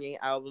a Kanye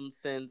album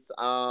since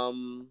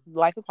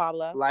Life of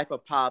Pablo. Life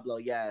of Pablo,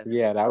 yes.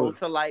 Yeah, that was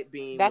Ultralight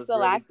Beam. That's the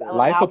last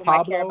Life album of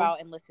Pablo, I care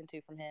about and listen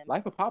to from him.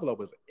 Life of Pablo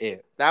was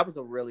it. That was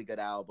a really good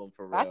album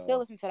for real. I still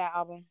listen to that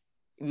album.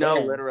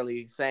 No,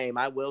 literally, same.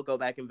 I will go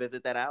back and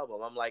visit that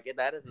album. I'm like,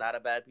 that is not a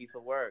bad piece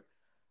of work.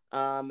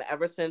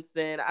 Ever since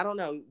then, I don't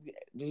know.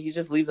 He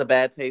just leaves a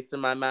bad taste in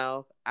my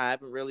mouth. I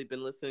haven't really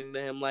been listening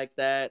to him like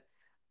that.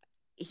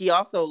 He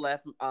also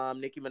left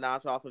Nicki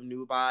Minaj off of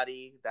New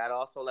Body. That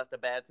also left a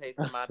bad taste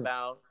in my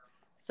mouth.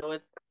 So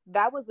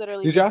that was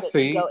literally did just y'all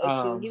see ego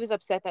issue. He was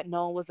upset that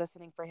no one was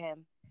listening for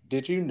him.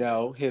 Did you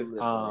know his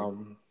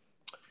like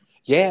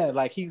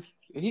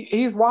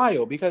he's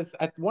wild because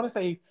I want to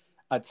say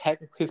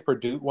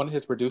one of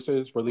his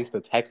producers released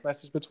a text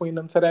message between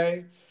them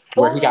today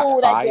where he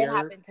got fired. That did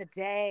happen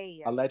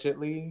today.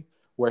 Allegedly,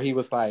 where he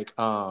was like,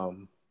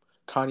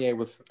 Kanye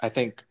was, I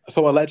think,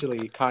 so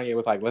allegedly Kanye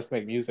was like, let's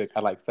make music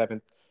at like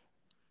 7,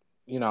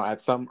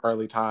 at some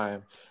early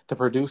time. The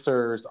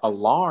producer's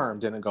alarm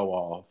didn't go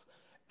off.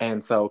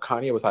 And so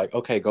Kanye was like,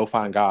 okay, go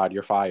find God,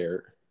 you're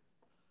fired.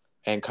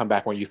 And come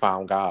back when you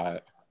found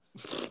God.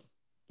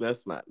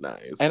 That's not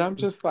nice. And I'm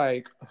just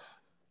like,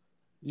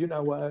 you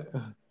know what?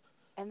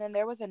 And then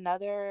there was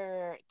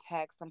another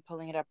text. I'm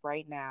pulling it up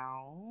right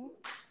now.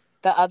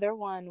 The other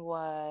one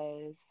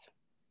was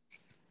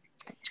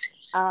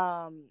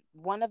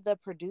one of the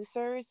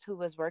producers who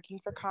was working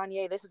for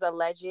Kanye. This is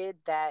alleged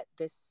that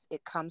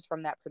it comes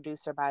from that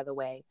producer, by the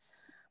way.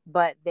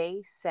 But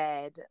they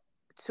said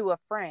to a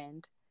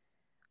friend,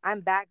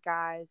 I'm back,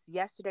 guys.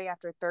 Yesterday,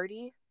 after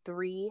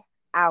 33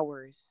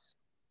 hours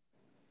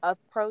of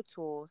Pro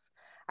Tools,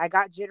 I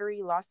got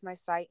jittery, lost my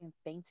sight, and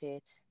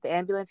fainted. The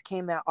ambulance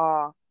came at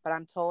all, but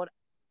I'm told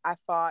I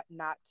fought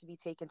not to be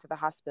taken to the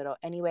hospital.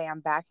 Anyway, I'm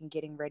back and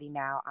getting ready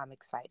now. I'm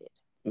excited.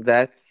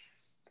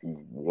 That's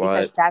what?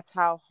 Because that's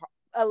how,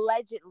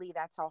 allegedly,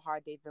 that's how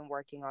hard they've been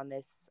working on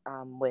this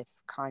with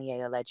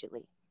Kanye,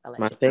 allegedly.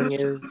 My thing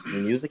is,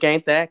 music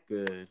ain't that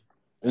good.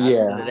 I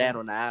listen to that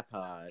on the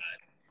iPod.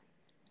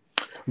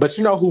 But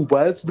you know who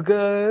was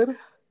good?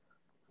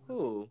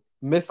 Who?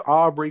 Miss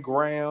Aubrey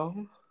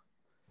Graham.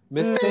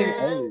 Miss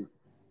Thing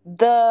 8.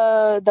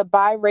 The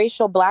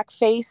biracial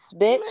blackface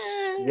bitch.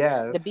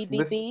 Yes. The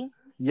BBB.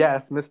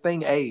 Yes, Miss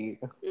Thing 8.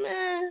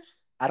 Meh.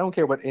 I don't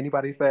care what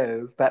anybody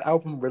says. That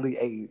album really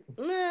ate.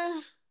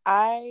 Meh.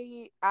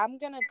 I'm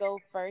gonna go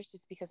first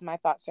just because my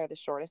thoughts are the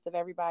shortest of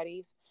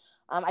everybody's.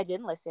 I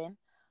didn't listen.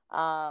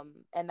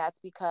 And that's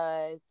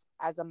because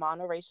as a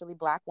monoracially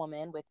Black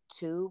woman with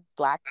 2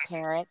 Black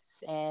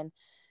parents and,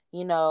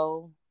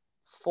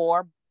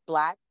 4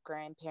 Black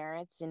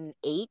grandparents and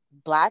 8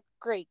 Black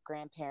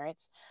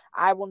great-grandparents,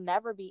 I will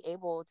never be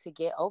able to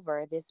get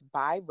over this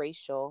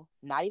biracial,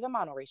 not even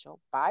monoracial,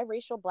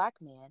 biracial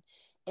Black man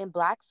in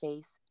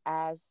blackface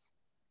as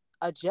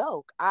a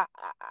joke.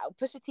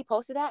 Pusha T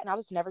posted that, and I'll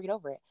just never get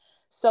over it.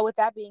 So with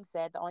that being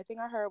said, the only thing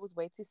I heard was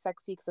 "Way Too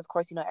Sexy" because, of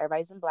course,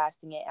 everybody's been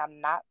blasting it.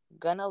 I'm not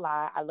gonna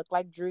lie, I look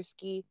like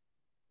Drewski,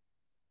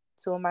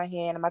 two in my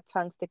hand and my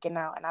tongue sticking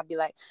out, and I'll be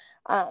like,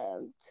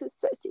 too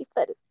sexy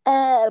for this.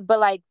 But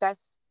like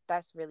that's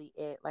really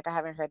it. Like, I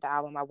haven't heard the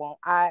album.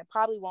 I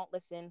probably won't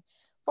listen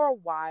for a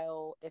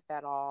while, if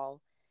at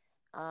all.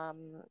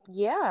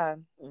 Yeah,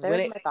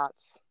 there's my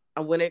thoughts.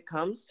 When it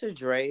comes to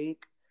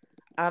Drake,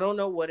 I don't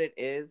know what it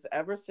is.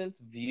 Ever since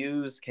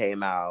Views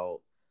came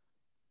out,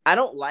 I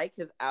don't like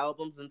his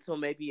albums until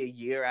maybe a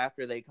year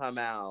after they come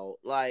out.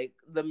 Like,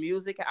 the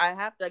music, I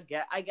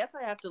guess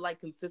I have to like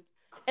consist.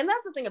 And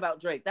that's the thing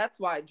about Drake. That's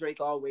why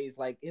Drake always,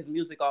 like, his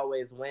music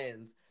always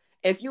wins.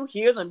 If you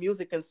hear the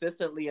music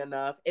consistently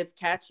enough, it's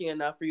catchy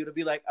enough for you to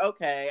be like,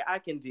 okay, I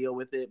can deal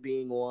with it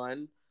being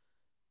one.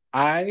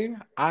 I'm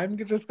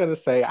just gonna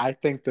say I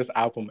think this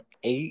album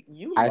ate.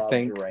 You I love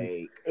think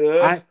Drake.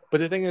 but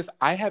the thing is,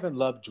 I haven't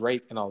loved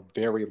Drake in a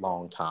very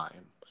long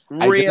time.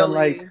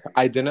 Really?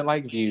 I didn't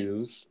like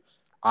Views.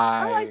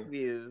 I like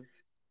Views.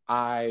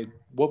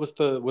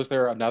 Was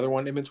there another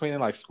one in between,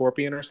 like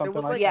Scorpion or something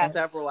There was like like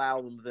that? several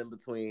albums in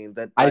between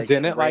that I like,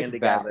 didn't ran like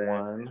together. that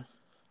one.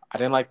 I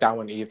didn't like that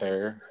one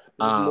either.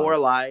 It was More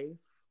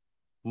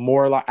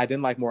Life. I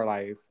didn't like More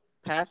Life.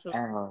 Passion.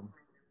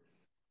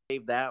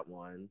 Gave that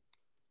one.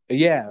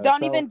 Yeah.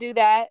 Don't even do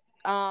that.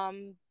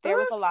 There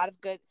was a lot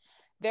of good.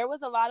 There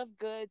was a lot of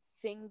good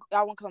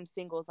I won't call them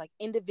singles, like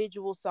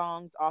individual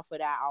songs off of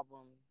that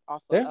album.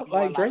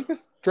 Like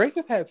Drake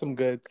has had some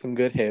good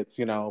hits,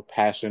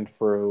 Passion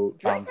Fruit,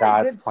 Drake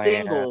God's has good Plan.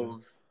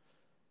 Singles.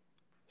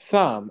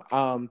 Some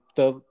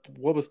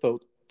what was the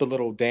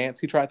little dance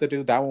he tried to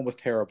do? That one was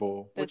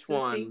terrible. Which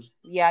one?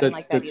 Yeah, I didn't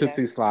like that either. The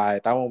Tootsie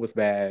Slide. That one was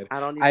bad. I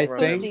don't even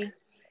remember. Tootsie.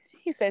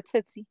 He said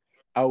Tootsie.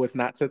 Oh, it's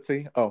not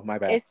Tootsie? Oh, my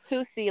bad. It's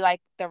Tootsie,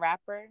 like the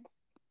rapper.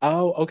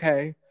 Oh,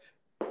 okay.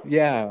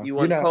 Yeah. You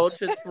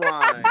uncultured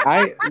swine.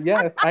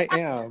 Yes, I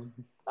am.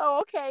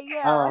 Oh, okay,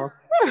 yeah.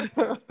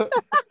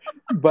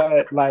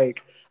 But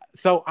like,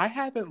 so I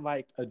haven't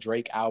liked a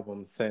Drake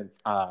album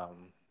since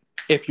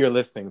if you're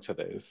listening to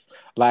this.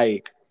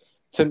 Like,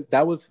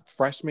 that was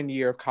freshman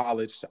year of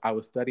college. I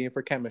was studying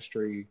for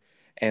chemistry,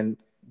 and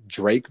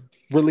Drake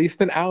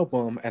released an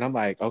album, and I'm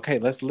like, okay,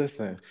 let's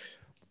listen.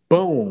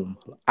 Boom.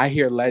 I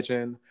hear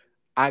Legend.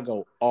 I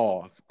go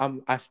off.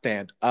 I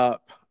stand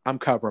up. I'm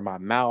covering my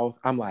mouth.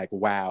 I'm like,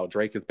 wow,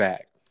 Drake is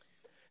back.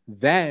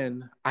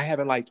 Then I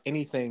haven't liked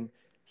anything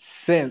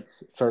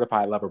since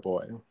Certified Lover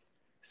Boy.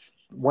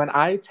 When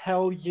I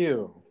tell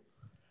you,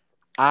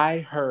 I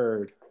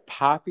heard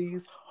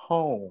Poppy's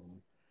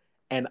Home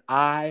and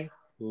I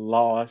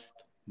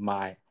lost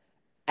my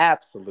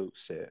absolute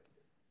shit.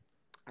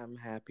 I'm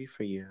happy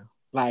for you.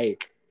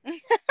 Like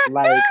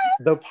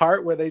the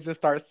part where they just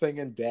start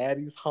singing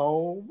Daddy's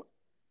Home,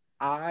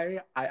 I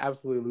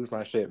absolutely lose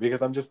my shit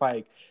because I'm just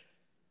like,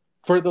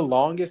 for the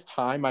longest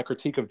time, my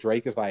critique of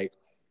Drake is like,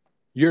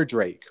 you're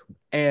Drake,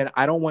 and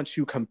I don't want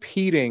you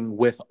competing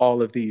with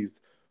all of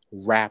these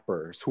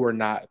rappers who are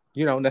not,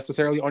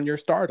 necessarily on your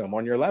stardom,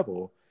 on your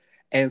level.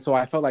 And so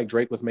I felt like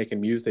Drake was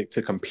making music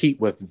to compete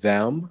with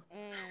them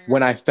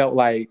when I felt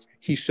like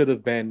he should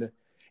have been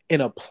in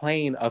a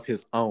plane of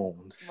his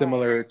own,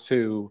 similar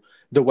to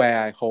the way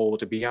I hold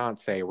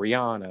Beyonce,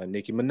 Rihanna,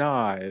 Nicki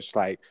Minaj,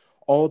 like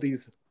all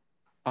these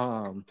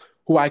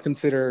who I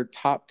consider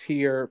top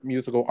tier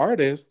musical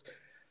artists.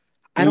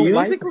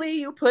 Musically,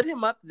 you put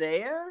him up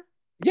there?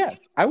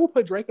 Yes, I will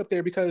put Drake up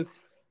there because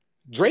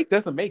Drake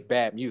doesn't make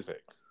bad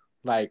music.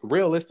 Like,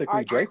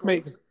 realistically, Drake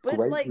makes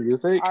great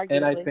music.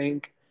 And I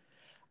think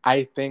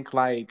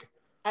like,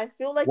 I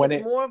feel like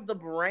it's more of the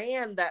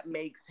brand that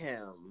makes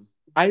him.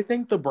 I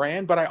think the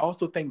brand, but I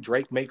also think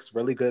Drake makes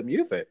really good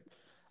music.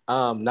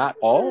 Not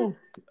all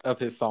of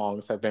his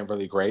songs have been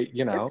really great,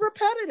 It's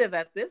repetitive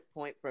at this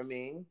point for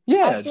me.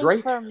 Yeah,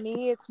 Drake. For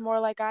me, it's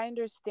more like I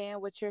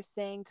understand what you're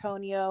saying,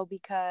 Tonio,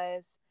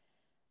 because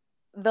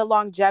the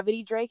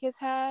longevity Drake has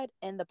had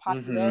and the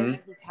popularity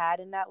he's had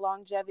in that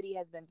longevity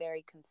has been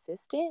very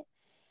consistent.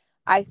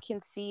 I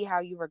can see how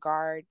you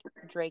regard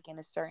Drake in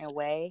a certain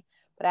way,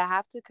 but I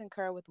have to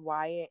concur with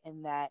Wyatt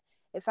in that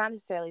it's not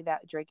necessarily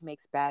that Drake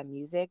makes bad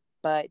music,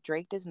 but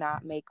Drake does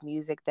not make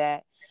music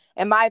that,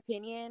 in my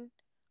opinion,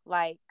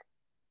 like,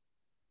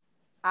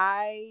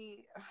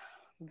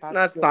 it's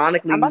not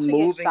sonically I'm about to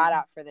moving. get shot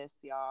out for this,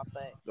 y'all,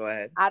 but go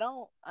ahead. I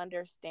don't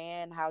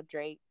understand how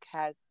Drake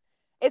has.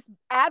 It's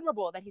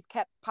admirable that he's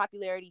kept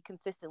popularity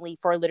consistently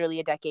for literally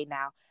a decade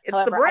now. It's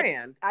the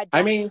brand. I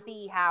don't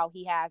see how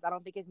he has. I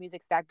don't think his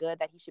music's that good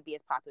that he should be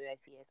as popular as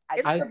he is.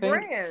 It's the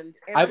brand.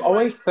 I've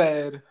always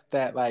said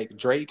that, like,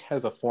 Drake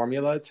has a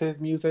formula to his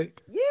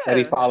music that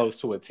he follows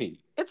to a T.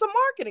 It's a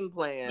marketing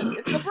plan.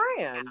 It's the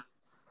brand.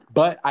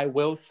 But I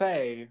will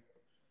say,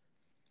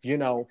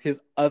 his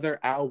other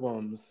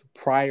albums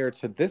prior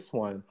to this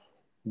one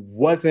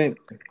wasn't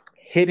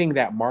hitting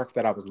that mark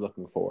that I was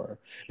looking for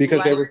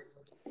because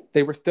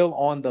they were still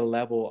on the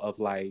level of,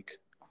 like,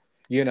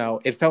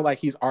 it felt like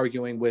he's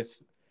arguing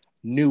with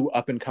new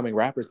up and coming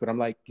rappers, but I'm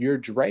like, you're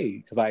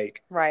Drake.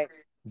 Like, Right.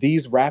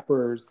 these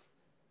rappers,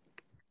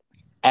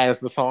 as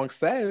the song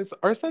says,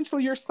 are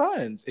essentially your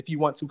sons, if you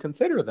want to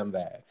consider them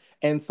that.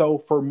 And so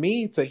for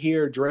me to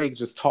hear Drake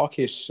just talk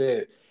his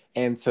shit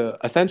and to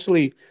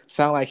essentially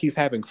sound like he's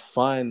having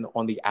fun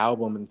on the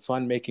album and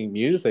fun making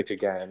music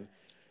again,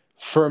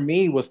 for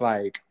me was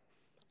like,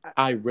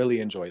 I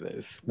really enjoy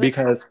this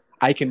because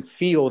I can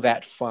feel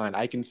that fun.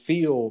 I can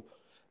feel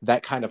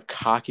that kind of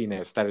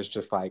cockiness that is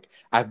just like,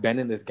 I've been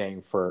in this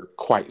game for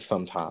quite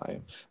some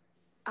time.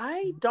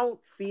 I don't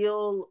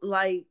feel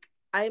like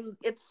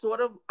it's sort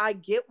of, I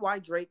get why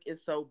Drake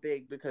is so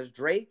big, because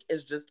Drake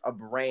is just a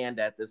brand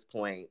at this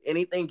point.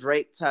 Anything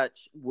Drake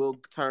touch will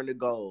turn to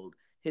gold.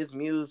 His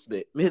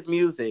music,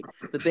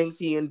 the things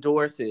he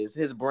endorses,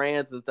 his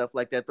brands and stuff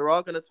like that, they're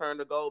all going to turn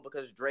to gold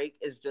because Drake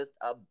is just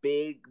a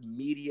big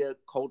media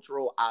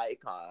cultural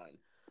icon.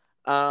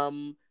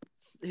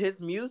 His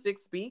music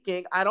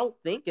speaking, I don't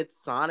think it's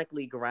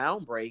sonically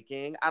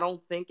groundbreaking. I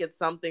don't think it's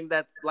something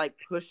that's like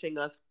pushing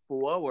us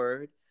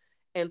forward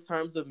in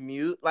terms of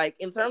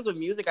in terms of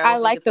music. I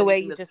like the way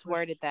you just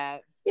worded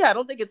that. Yeah, I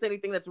don't think it's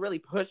anything that's really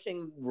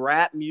pushing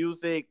rap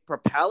music,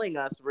 propelling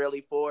us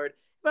really forward.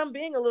 If I'm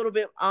being a little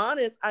bit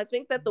honest, I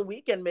think that The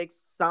Weeknd makes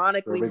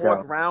sonically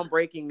more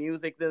groundbreaking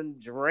music than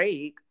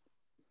Drake.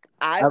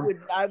 I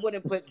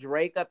wouldn't put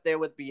Drake up there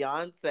with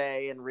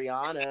Beyonce and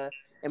Rihanna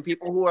and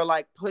people who are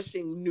like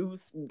pushing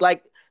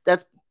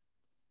that's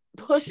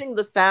pushing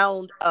the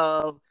sound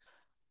of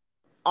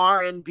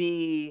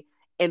R&B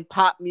and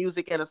pop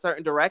music in a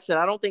certain direction.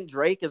 I don't think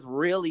Drake is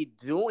really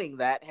doing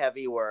that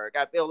heavy work.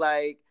 I feel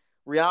like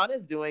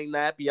Rihanna's doing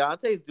that,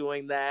 Beyonce's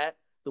doing that,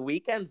 The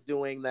Weeknd's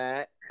doing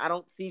that. I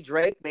don't see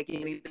Drake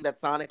making anything that's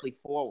sonically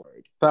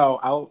forward.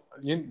 So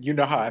you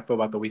know how I feel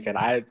about The Weeknd.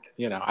 I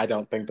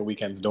don't think The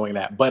Weeknd's doing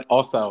that, but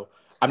also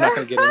I'm not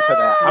going to get into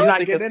that. I'm not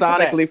getting into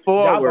sonically that.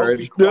 Forward.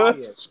 Y'all both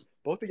be quiet.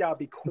 Both of y'all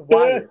be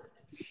quiet.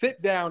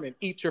 Sit down and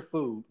eat your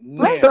food.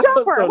 Let's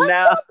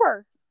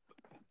jumper.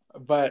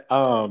 But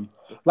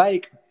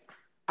like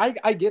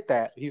I get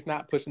that he's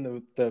not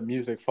pushing the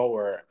music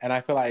forward, and I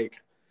feel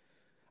like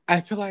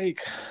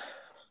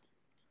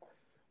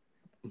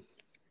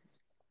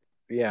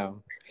yeah.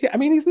 I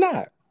mean, he's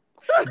not.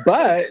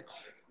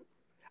 But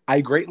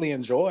I greatly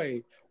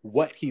enjoy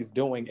what he's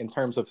doing in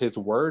terms of his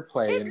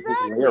wordplay and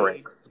his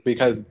lyrics,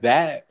 because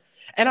I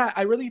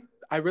really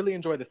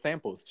enjoy the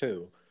samples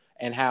too,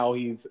 and how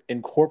he's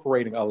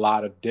incorporating a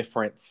lot of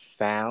different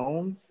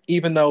sounds,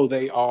 even though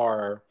they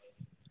are,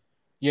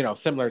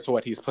 similar to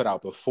what he's put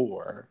out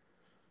before.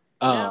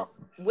 Now,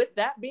 with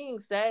that being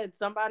said,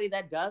 somebody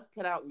that does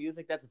put out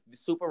music that's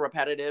super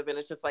repetitive and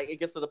it's just like, it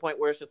gets to the point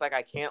where it's just like,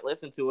 I can't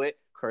listen to it.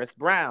 Chris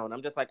Brown.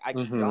 I'm just like, I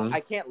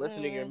can't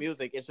listen to your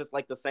music. It's just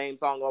like the same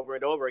song over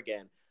and over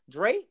again.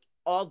 Drake,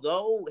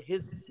 although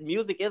his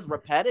music is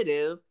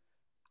repetitive,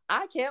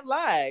 I can't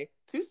lie.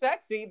 Too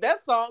Sexy,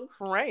 that song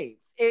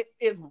cranks. It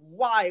is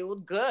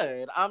wild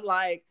good. I'm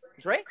like,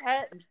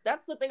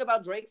 that's the thing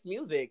about Drake's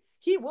music.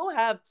 He will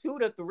have 2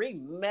 to 3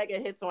 mega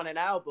hits on an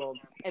album,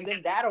 and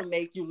then that'll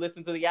make you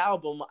listen to the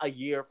album a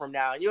year from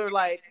now. And you're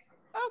like,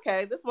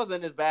 okay, this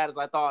wasn't as bad as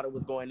I thought it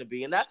was going to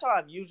be. And that's how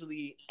I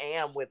usually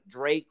am with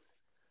Drake's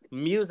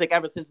music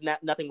ever since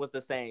Nothing Was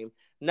the Same.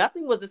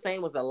 Nothing Was the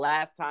Same was the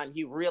last time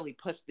he really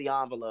pushed the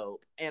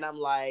envelope. And I'm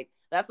like,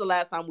 that's the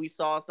last time we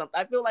saw something.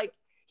 I feel like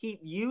he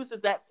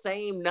uses that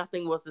same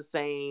Nothing Was the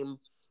Same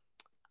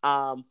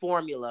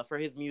formula for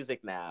his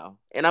music now.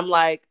 And I'm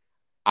like,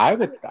 I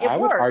would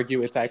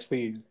argue it's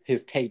actually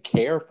his Take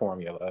Care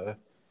formula.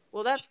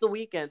 Well, that's The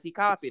Weeknd's. He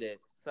copied it.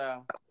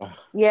 So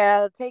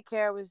yeah, Take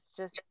Care was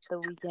just The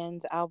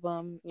Weeknd's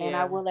album. Yeah. And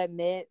I will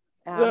admit,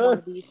 I'm one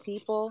of these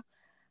people.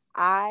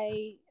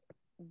 I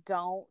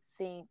don't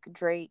think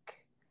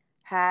Drake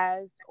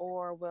has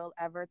or will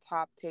ever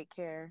top Take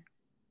Care.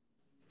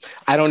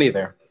 I don't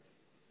either.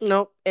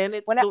 Nope. And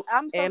it's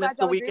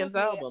The Weeknd's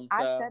album.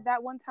 So. I said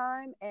that one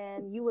time,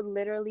 and you would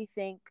literally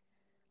think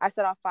I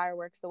set off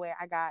fireworks the way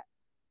I got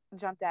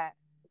jumped at.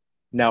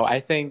 No, I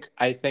think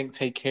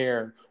Take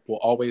Care will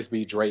always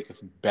be Drake's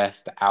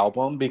best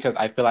album, because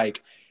I feel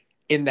like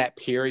in that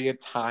period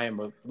time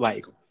of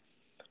like,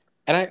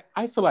 and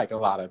I feel like a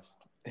lot of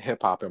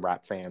hip hop and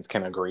rap fans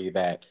can agree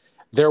that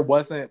there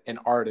wasn't an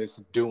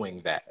artist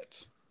doing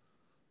that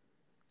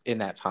in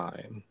that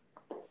time.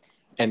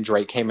 And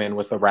Drake came in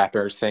with the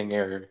rapper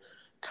singer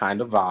kind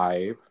of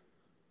vibe.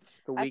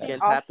 The Weeknd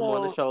tapped him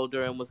on the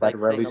shoulder and was like,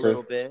 sing a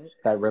little bit.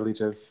 That really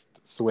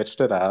just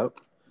switched it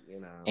up.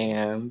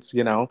 And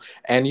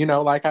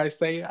like I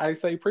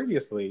say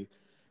previously,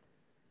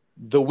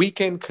 The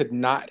Weeknd could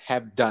not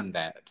have done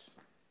that.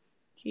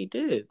 He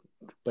did,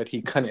 but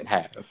he couldn't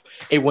have.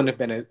 It wouldn't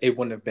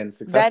have been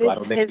successful. That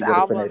is his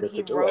album.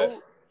 He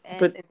wrote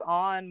and it's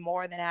on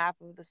more than half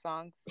of the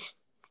songs.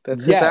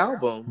 That's his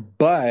album.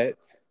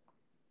 But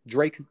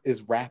Drake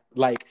is rap.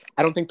 Like,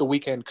 I don't think The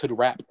Weeknd could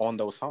rap on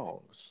those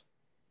songs.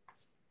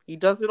 He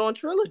does it on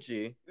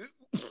Trilogy.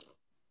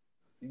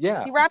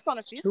 Yeah, he raps on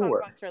a few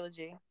songs on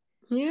Trilogy.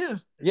 Yeah.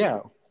 Yeah.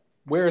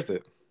 Where is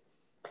it?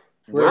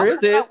 Where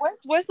is it?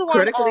 Where's the one?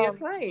 Critically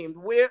acclaimed.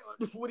 Where?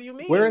 What do you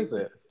mean? Where is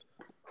it?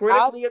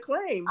 Critically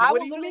acclaimed. I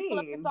What will do you literally pull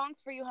up the mean?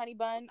 songs for you, honey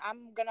bun.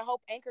 I'm gonna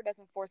hope Anchor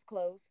doesn't force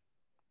close.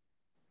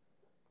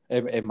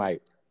 It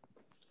might.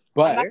 I'm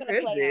But not gonna Where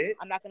is play him. it?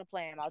 I'm not gonna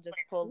play him. I'll just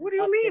pull What do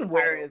you up mean? the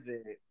Where titles. is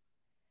it?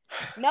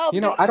 No,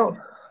 you know, I don't.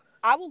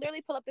 I will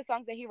literally pull up the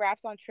songs that he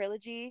raps on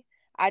Trilogy.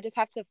 I just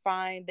have to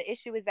find. The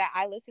issue is that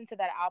I listen to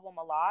that album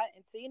a lot,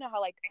 and so you know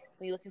how like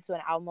when you listen to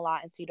an album a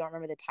lot and so you don't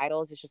remember the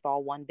titles, it's just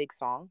all one big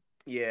song.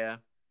 Yeah.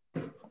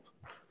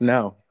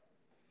 No.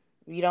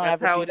 You don't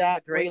That's ever how do it is that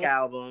with Drake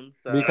albums.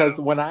 So Because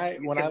when I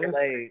you can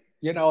listen, relate.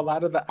 you know, a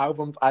lot of the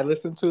albums I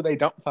listen to, they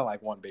don't sound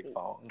like one big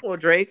song. Well,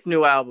 Drake's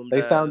new album They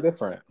does. sound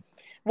different.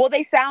 Well,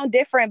 they sound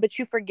different, but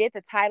you forget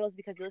the titles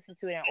because you listen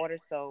to it in order.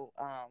 So,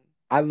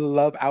 I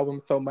love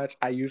albums so much,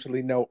 I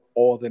usually know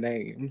all the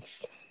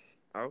names.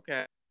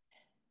 Okay.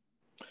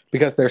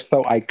 Because they're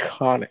so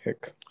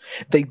iconic.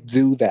 They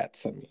do that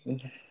to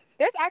me.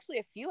 there's actually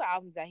a few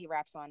albums that he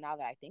raps on now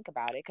that I think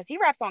about it, because he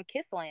raps on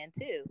Kissland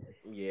too.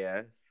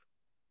 Yes.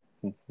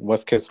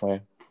 What's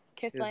Kissland?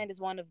 Kissland is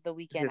one of the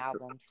Weeknd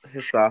albums.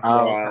 His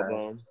sophomore okay.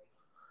 album.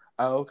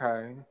 Oh,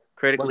 okay.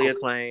 Critically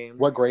acclaimed.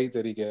 What grade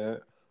did he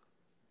get?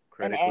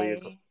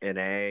 Critically an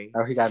A.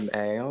 Oh, he got an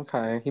A.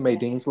 Okay. He made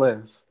Dean's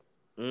List.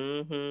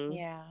 Mm-hmm.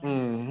 Yeah.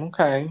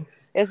 Okay.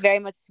 It's very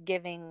much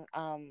giving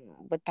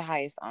with the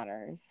highest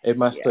honors. It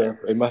must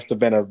have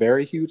been a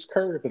very huge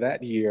curve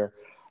that year.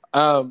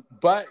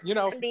 But you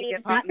know,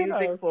 Pop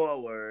music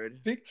forward.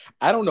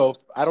 I don't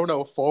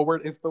know if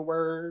forward is the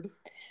word.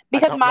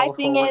 Because my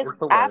thing is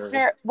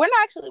after we're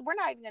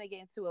not even gonna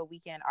get into a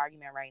Weeknd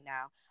argument right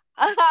now.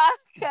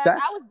 Because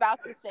I was about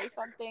to say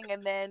something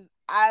and then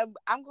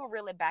I'm gonna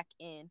reel it back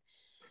in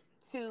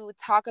to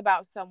talk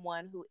about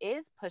someone who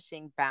is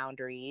pushing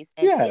boundaries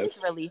and is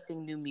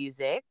releasing new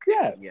music.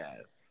 Yes.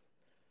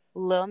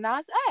 Lil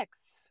Nas X.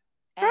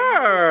 And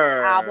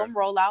his album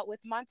rollout with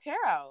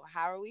Montero.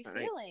 How are we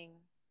feeling?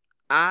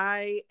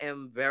 I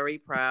am very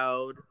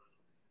proud.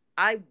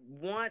 I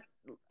want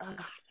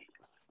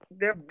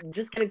they're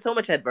just getting so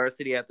much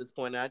adversity at this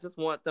point, and I just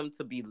want them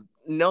to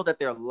know that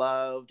they're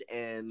loved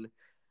and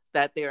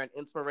that they're an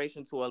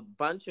inspiration to a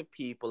bunch of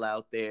people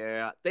out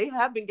there. They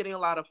have been getting a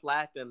lot of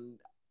flack, and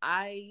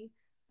I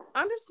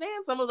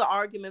understand some of the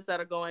arguments that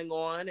are going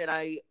on.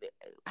 And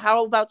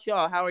how about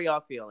y'all? How are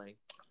y'all feeling?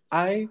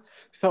 I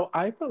feel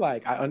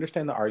like I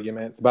understand the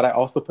arguments, but I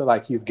also feel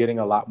like he's getting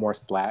a lot more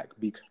slack.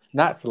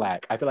 Not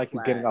slack. I feel like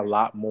he's getting a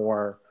lot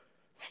more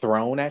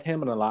thrown at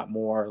him, and a lot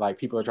more like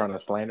people are trying to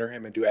slander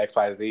him and do X,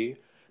 Y, Z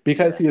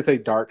because he is a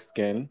dark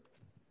skinned,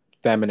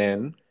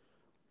 feminine,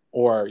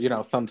 or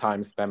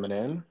sometimes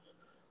feminine,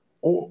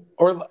 or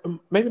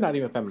maybe not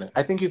even feminine.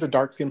 I think he's a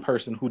dark skinned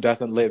person who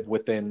doesn't live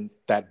within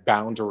that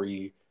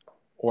boundary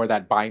or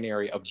that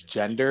binary of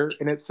gender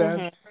in its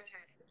sense. Mm-hmm.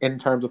 In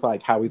terms of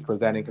like how he's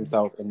presenting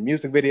himself in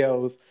music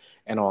videos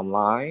and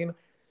online.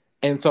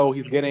 And so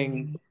he's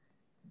getting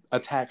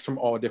attacks from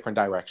all different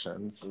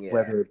directions,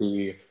 whether it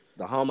be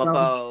the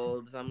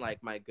homophobes. I'm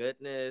like, my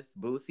goodness,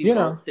 Boosie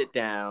won't sit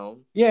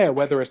down. Yeah,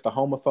 whether it's the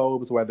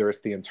homophobes, whether it's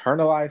the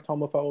internalized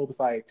homophobes.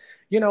 Like,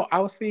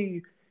 I'll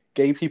see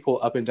gay people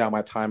up and down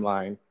my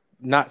timeline.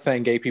 Not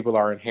saying gay people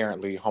are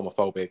inherently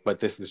homophobic, but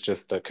this is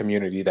just the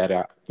community that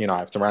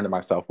I've surrounded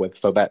myself with.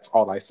 So that's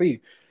all I see.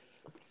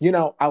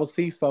 I'll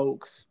see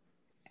folks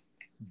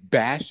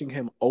bashing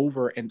him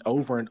over and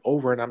over and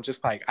over, and I'm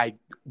just like,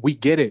 we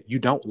get it. You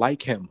don't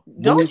like him.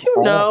 Don't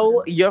you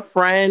know your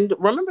friend?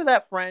 Remember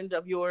that friend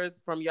of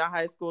yours from your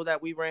high school that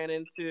we ran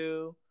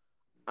into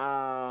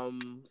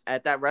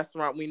at that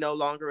restaurant we no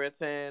longer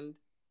attend?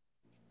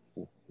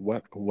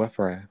 What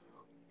friend?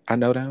 I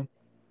know them.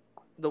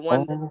 The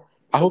one.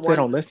 I hope they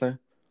don't listen.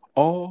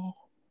 Oh,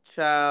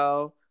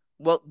 child.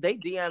 Well, they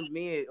DM'd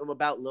me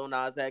about Lil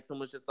Nas X and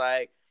was just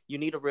like, you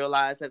need to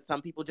realize that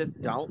some people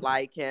just don't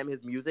like him.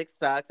 His music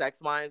sucks, X,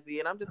 Y, and Z.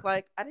 And I'm just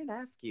like, I didn't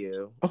ask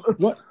you.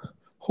 What?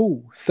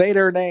 Who? Say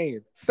their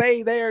name.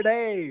 Say their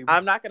name.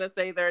 I'm not going to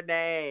say their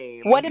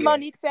name. What did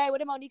Monique say?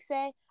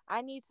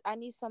 I need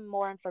some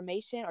more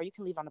information, or you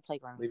can leave it on the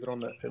playground. Leave it on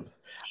the...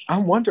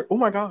 oh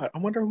my God. I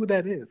wonder who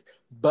that is.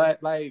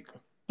 But like,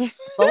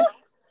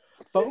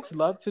 folks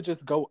love to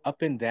just go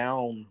up and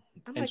down.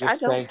 I'm and like,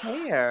 just I don't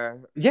care.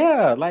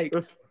 Yeah, like...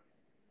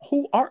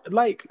 Who are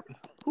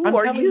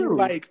you?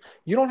 Like,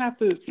 you don't have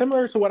to,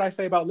 similar to what I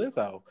say about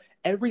Lizzo,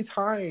 every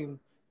time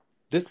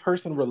this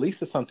person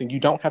releases something, you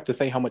don't have to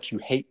say how much you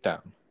hate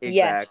them.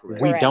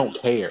 Exactly. We don't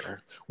care.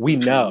 We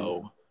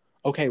know.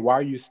 Okay, why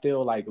are you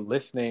still like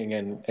listening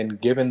and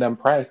giving them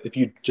press if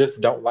you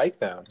just don't like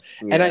them?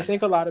 Yeah. And I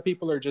think a lot of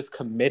people are just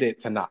committed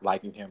to not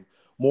liking him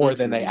more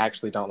than they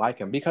actually don't like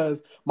him,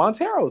 because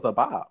Montero's a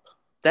bop.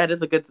 That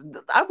is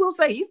I will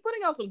say he's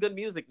putting out some good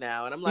music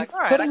now, and I'm like, all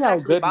right, putting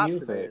out good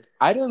music.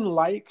 I didn't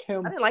like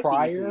him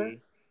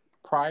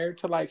prior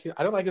to like,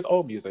 I don't like his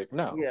old music,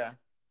 no. Yeah.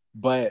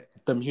 But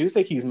the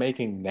music he's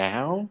making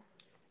now,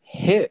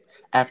 hit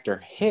after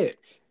hit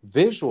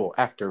visual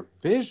after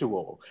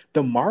visual,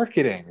 the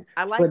marketing,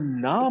 I like he's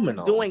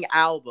phenomenal. doing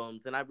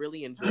albums, and I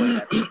really enjoy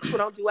that because people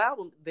don't do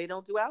albums. They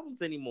don't do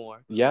albums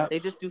anymore. Yep. They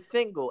just do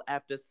single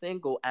after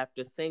single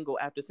after single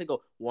after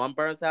single. One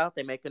burns out,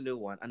 they make a new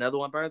one. Another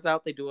one burns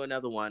out, they do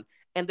another one.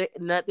 And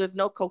there's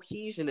no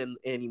cohesion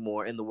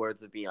anymore, in the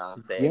words of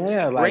Beyonce.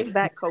 Yeah, like Bring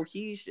back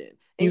cohesion. And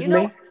he's you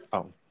know, made.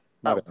 Oh,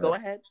 my bad. go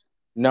ahead.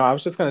 No, I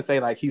was just gonna say,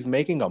 like, he's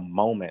making a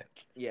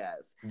moment. Yes.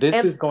 This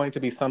And is going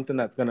to be something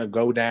that's gonna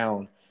go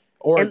down,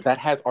 or and that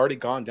has already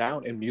gone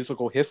down in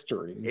musical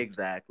history.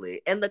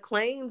 exactly. And the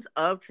claims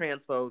of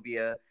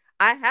transphobia,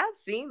 I have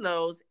seen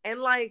those,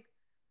 and like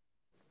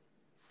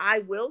I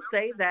will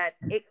say that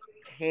it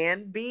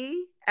can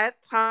be at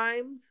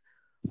times,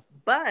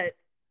 but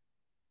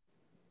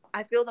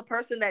I feel the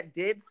person that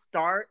did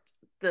start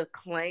the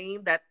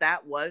claim that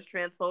that was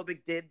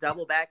transphobic did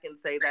double back and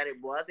say that it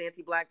was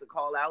anti-black, to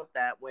call out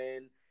that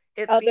when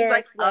it seems Other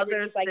like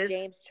celebrities other like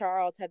James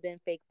Charles have been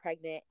fake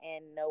pregnant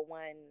and no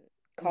one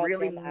called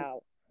really, them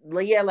out.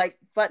 yeah, like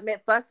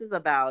fusses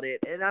about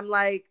it. And I'm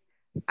like,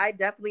 I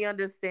definitely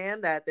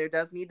understand that there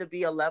does need to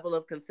be a level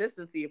of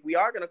consistency. If we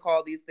are going to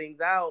call these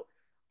things out,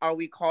 are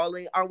we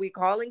calling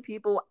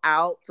people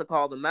out to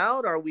call them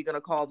out, or are we going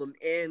to call them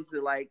in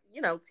to, like,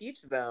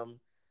 teach them?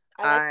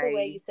 I like the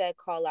way you said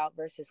call out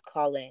versus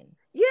call in.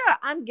 Yeah,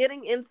 I'm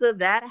getting into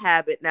that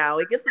habit now.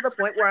 It gets to the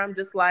point where I'm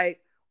just like,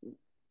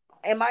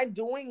 am I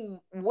doing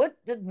what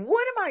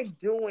am I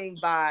doing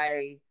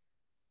by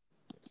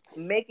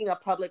making a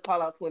public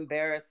call out to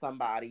embarrass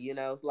somebody,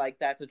 like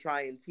that, to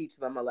try and teach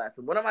them a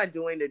lesson? What am I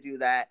doing to do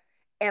that?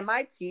 Am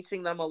I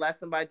teaching them a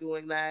lesson by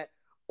doing that?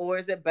 Or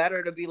is it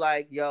better to be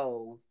like,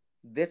 yo,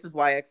 this is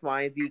why X,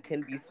 Y, and Z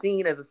can be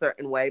seen as a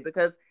certain way?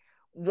 Because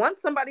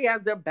once somebody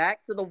has their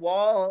back to the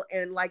wall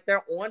and like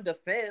they're on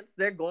defense,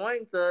 they're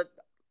going to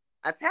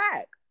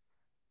attack.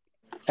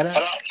 And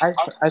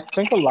I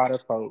think a lot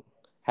of folks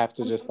have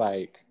to just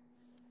like,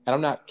 and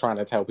I'm not trying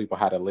to tell people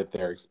how to live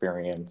their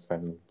experience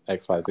and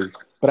XYZ,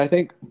 but I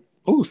think,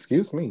 oh,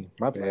 excuse me,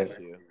 my bad. Bless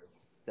you.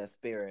 That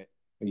spirit.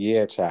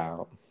 Yeah,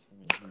 child.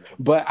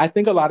 But I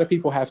think a lot of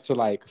people have to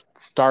like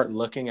start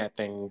looking at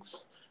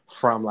things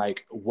from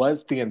like,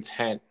 was the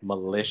intent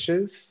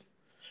malicious?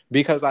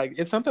 Because like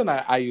it's something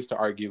that I used to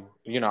argue.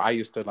 I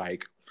used to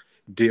like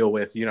deal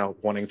with,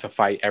 wanting to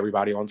fight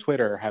everybody on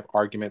Twitter, have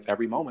arguments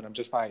every moment. I'm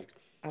just like,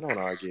 I don't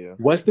argue.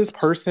 Was this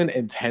person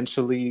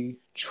intentionally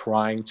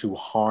trying to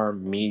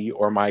harm me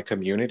or my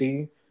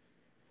community?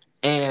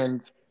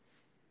 And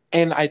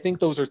I think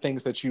those are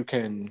things that you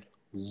can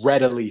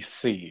readily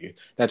see.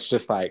 That's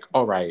just like,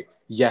 all right,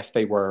 yes,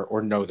 they were,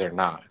 or no, they're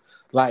not.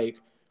 Like,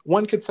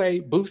 one could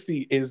say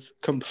Boosie is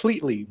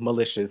completely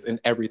malicious in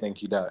everything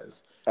he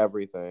does.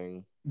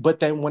 Everything. But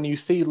then when you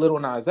see Lil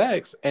Nas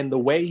X and the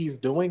way he's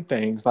doing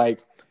things, like,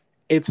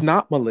 it's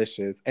not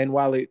malicious. And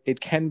while it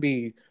can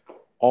be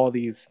all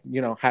these,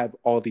 have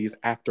all these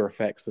after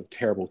effects of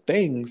terrible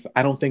things,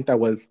 I don't think that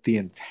was the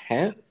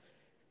intent.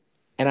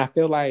 And I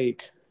feel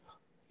like,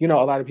 a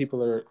lot of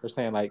people are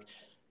saying like,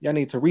 y'all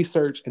need to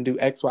research and do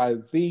X, Y,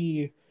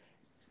 Z.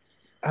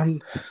 I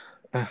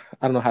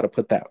don't know how to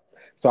put that.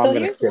 So I'm going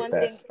to here's skip one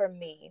that. thing for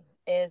me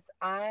is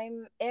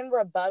I'm in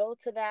rebuttal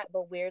to that,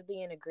 but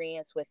weirdly in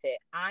agreement with it.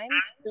 I'm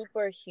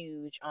super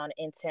huge on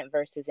intent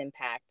versus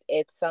impact.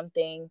 It's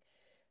something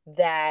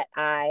that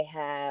I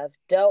have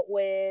dealt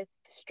with,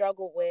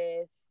 struggled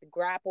with,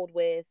 grappled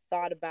with,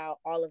 thought about,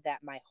 all of that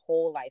my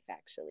whole life,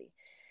 actually.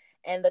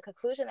 And the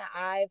conclusion that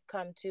I've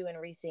come to in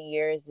recent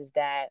years is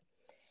that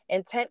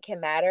intent can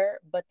matter,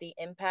 but the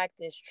impact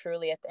is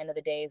truly, at the end of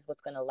the day, is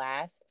what's going to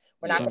last.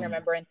 We're not going to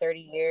remember in 30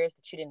 years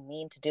that you didn't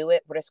mean to do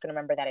it. We're just going to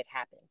remember that it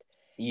happened.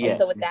 Yeah. And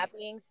so with that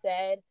being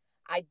said,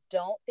 I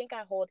don't think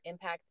I hold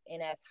impact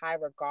in as high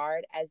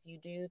regard as you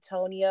do,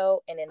 Tonio.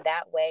 And in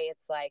that way,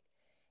 it's like,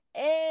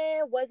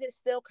 was it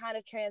still kind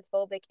of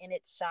transphobic in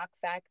its shock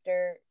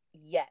factor?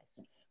 Yes.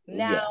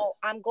 Now,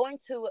 I'm going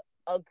to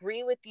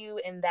agree with you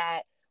in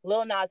that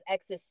Lil Nas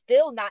X is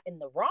still not in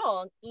the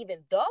wrong, even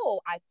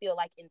though I feel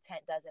like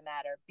intent doesn't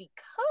matter,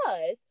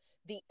 because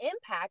the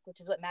impact,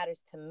 which is what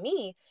matters to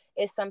me,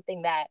 is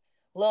something that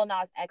Lil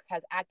Nas X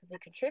has actively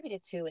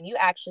contributed to. And you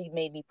actually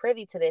made me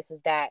privy to this,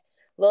 is that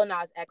Lil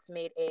Nas X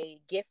made a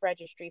gift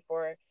registry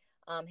for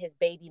his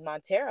baby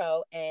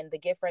Montero, and the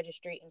gift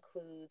registry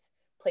includes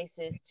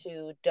places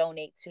to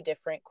donate to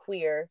different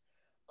queer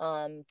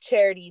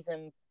charities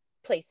and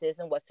places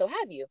and what so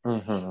have you.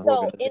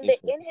 So in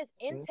his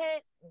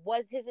intent,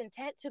 was his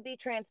intent to be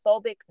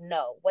transphobic?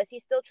 No. Was he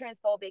still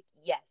transphobic?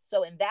 Yes.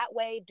 So in that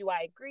way, do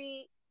I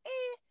agree?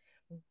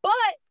 But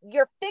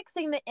you're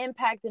fixing the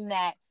impact in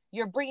that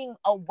you're bringing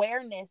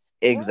awareness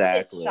through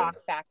the shock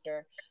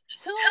factor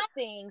to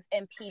things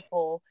and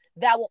people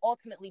that will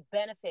ultimately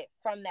benefit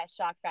from that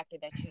shock factor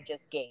that you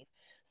just gave.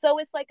 So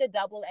it's like a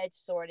double-edged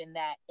sword in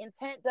that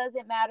intent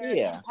doesn't matter,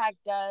 impact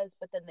does,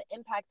 but then the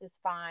impact is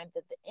fine,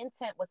 that the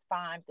intent was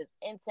fine, the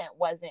intent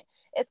wasn't.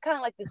 It's kind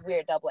of like this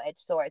weird double-edged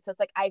sword. So it's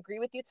like, I agree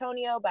with you,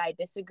 Tonio, but I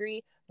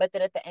disagree. But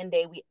then at the end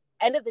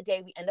of the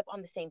day, we end up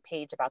on the same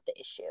page about the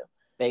issue.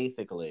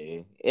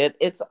 Basically,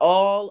 it's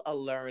all a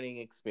learning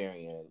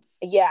experience.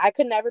 Yeah, I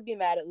could never be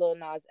mad at Lil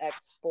Nas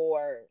X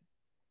for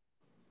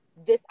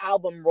this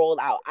album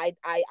rollout. I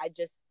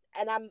just,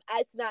 and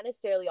it's not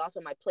necessarily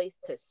also my place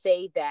to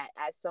say that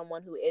as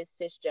someone who is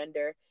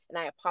cisgender, and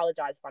I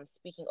apologize if I'm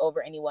speaking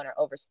over anyone or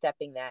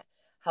overstepping that.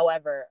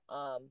 However,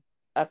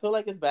 I feel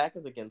like his back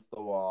is against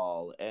the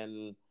wall,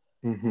 and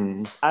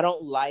Mm-hmm. I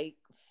don't like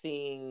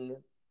seeing.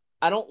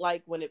 I don't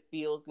like when it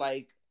feels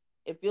like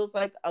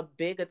a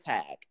big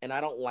attack, and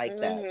I don't like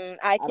that.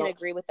 I I can don't.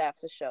 agree with that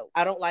for sure.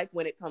 I don't like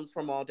when it comes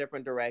from all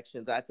different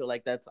directions. I feel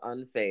like that's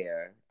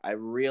unfair. I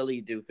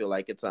really do feel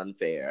like it's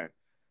unfair.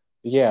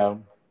 Yeah.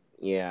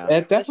 Yeah.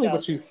 And For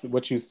definitely sure.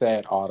 what you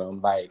said,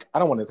 Autumn. Like, I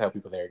don't want to tell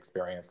people their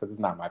experience because it's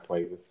not my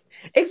place.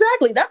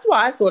 Exactly. That's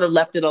why I sort of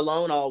left it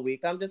alone all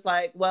week. I'm just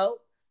like, well,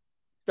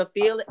 I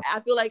feel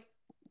like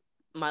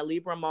my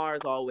Libra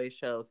Mars always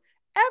shows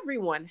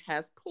everyone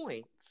has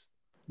points.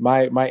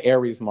 My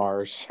Aries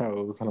Mars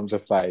shows, and I'm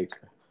just like,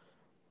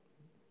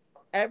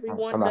 I'm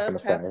Everyone not gonna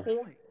does say. have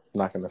points. I'm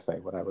not gonna say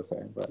what I was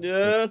saying, but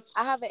Yeah.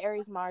 I have an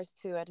Aries Mars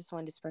too. I just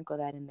wanted to sprinkle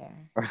that in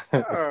there.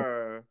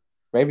 Sure.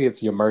 maybe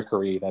it's your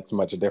Mercury that's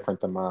much different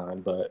than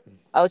mine. But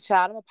Oh,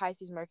 child, I'm a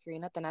Pisces Mercury.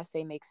 Nothing I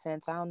say makes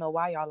sense. I don't know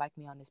why y'all like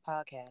me on this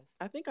podcast.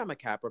 I think I'm a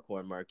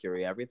Capricorn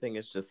Mercury. Everything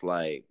is just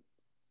like,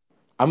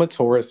 I'm a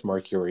Taurus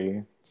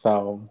Mercury,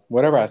 so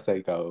whatever I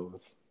say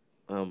goes.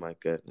 oh my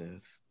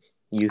goodness.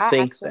 You I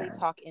think actually that.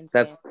 talk in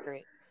That's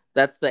Sanskrit.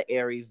 that's the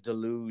Aries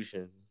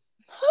delusion.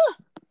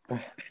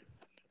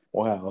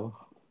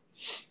 Well,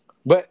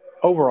 but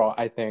overall,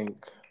 I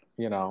think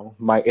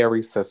my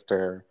Aries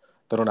sister,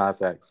 Little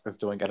Nas X, is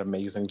doing an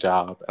amazing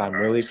job, and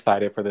I'm really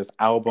excited for this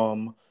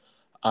album.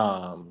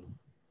 Um,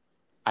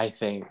 I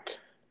think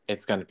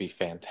it's going to be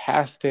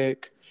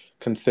fantastic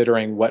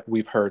considering what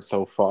we've heard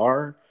so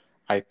far.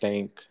 I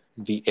think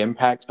the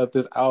impact of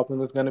this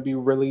album is going to be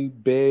really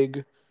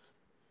big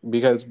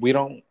because we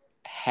don't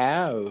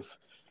have,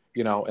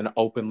 an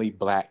openly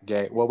black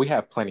gay. Well, we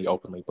have plenty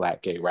openly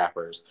black gay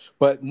rappers,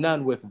 but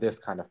none with this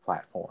kind of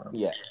platform.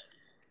 Yes.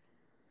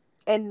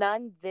 And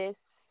none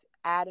this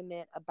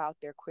adamant about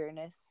their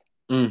queerness.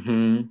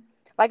 Mm-hmm.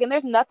 Like, and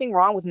there's nothing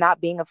wrong with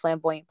not being a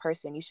flamboyant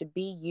person. You should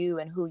be you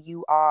and who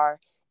you are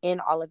in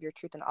all of your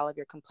truth and all of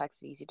your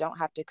complexities. You don't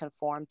have to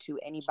conform to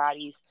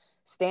anybody's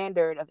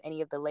standard of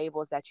any of the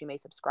labels that you may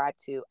subscribe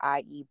to,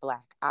 i.e.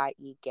 black,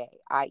 i.e. gay,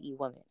 i.e.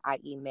 woman,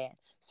 i.e. man,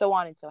 so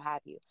on and so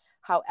have you.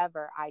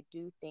 However, I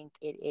do think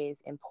it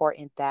is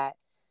important that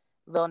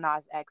Lil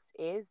Nas X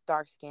is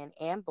dark skinned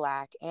and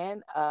black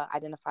and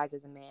identifies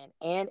as a man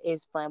and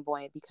is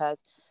flamboyant,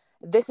 because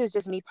this is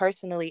just me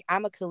personally.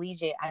 I'm a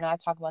collegiate. I know I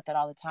talk about that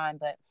all the time,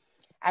 but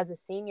as a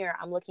senior,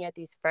 I'm looking at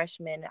these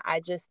freshmen.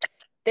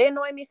 They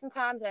annoy me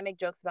sometimes and I make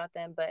jokes about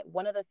them. But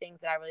one of the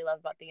things that I really love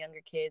about the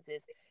younger kids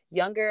is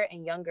younger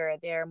and younger,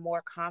 they're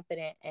more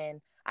confident.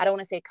 And I don't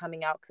want to say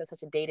coming out because it's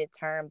such a dated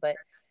term, but,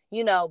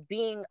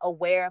 being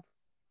aware of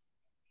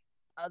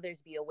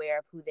others, be aware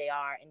of who they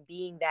are, and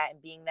being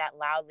that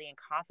loudly and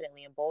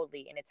confidently and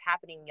boldly. And it's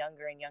happening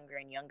younger and younger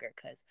and younger,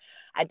 because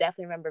I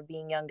definitely remember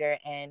being younger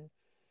and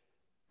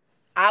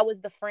I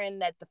was the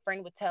friend that the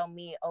friend would tell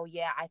me, oh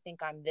yeah, I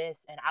think I'm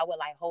this. And I would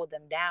like hold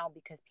them down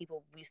because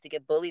people used to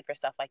get bullied for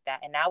stuff like that.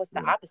 And now it's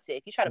the opposite.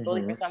 If you try to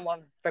bully for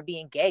someone for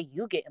being gay,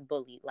 you getting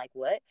bullied. Like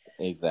what?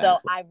 Exactly. So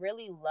I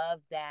really love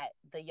that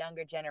the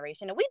younger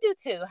generation, and we do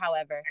too,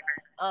 however,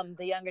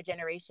 the younger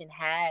generation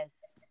has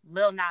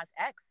Lil Nas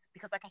X,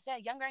 because like I said,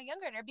 younger and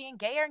younger, they're being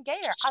gayer and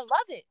gayer. I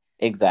love it.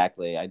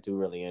 Exactly. I do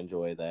really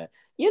enjoy that.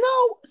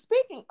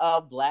 Speaking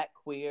of black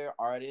queer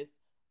artists,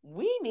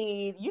 we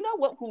need,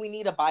 who we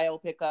need a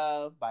biopic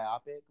of?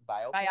 Biopic.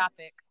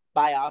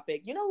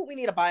 You know who we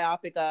need a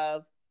biopic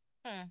of?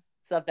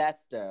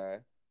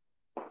 Sylvester.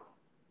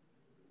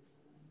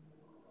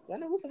 Y'all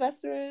know who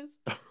Sylvester is?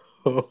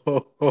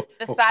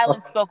 The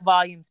silence spoke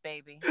volumes,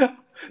 baby.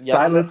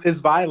 Silence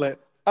is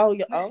violence. Oh,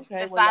 yeah.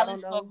 Okay. The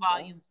silence spoke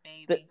volumes,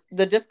 baby.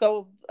 The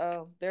disco,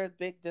 they're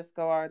big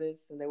disco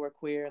artists, and they were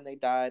queer, and they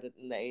died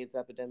in the AIDS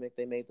epidemic.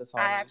 They made the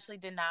song. I actually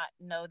did not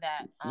know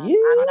that.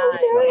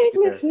 You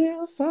make me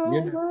feel so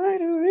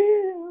right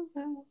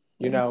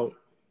real.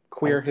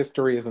 Queer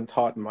history isn't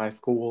taught in my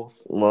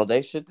schools. Well,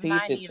 they should teach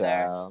it,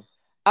 child.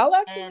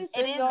 And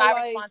it is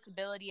my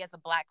responsibility as a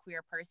black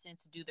queer person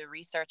to do the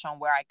research on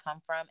where I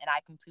come from, and I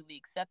completely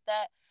accept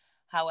that.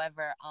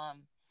 However,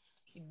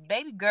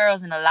 baby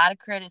girls in a lot of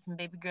credits, and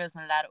baby girls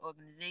in a lot of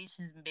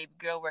organizations, and baby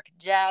girl work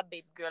a job,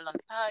 baby girl on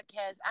the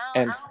podcast.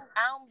 I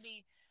don't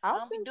be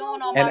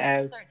doing all my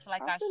research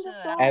like I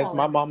should. As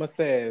my mama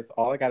says,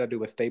 all I gotta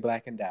do is stay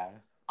black and die.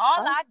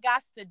 All I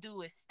got to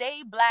do is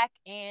stay black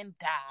and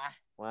die.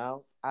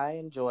 Well, I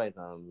enjoy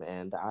them,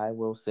 and I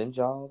will send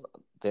y'all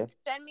their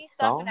send me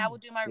stuff, and I will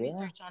do my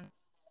research on.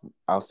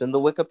 I'll send the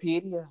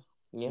Wikipedia.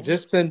 Yeah.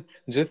 Just send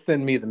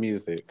me the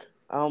music.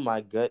 Oh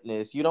my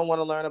goodness! You don't want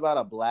to learn about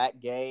a black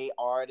gay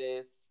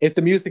artist? If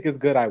the music is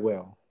good, I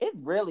will. It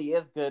really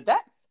is good.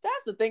 That's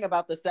the thing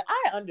about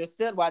I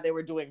understood why they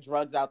were doing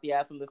drugs out the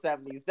ass in the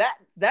 70s. That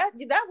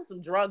was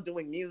some drug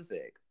doing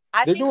music.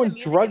 I They're think the doing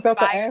music drugs out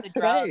the inspired ass the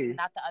drugs today. and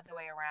not the other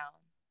way around.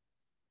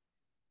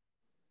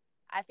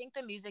 I think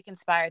the music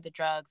inspired the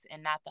drugs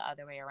and not the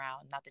other way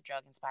around. Not the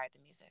drug inspired the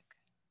music.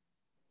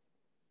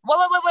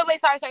 Wait.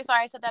 Sorry.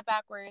 I said that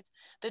backwards.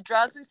 The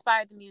drugs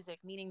inspired the music,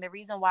 meaning the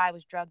reason why I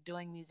was drug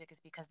doing music is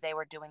because they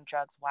were doing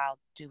drugs while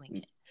doing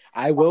it.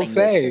 I will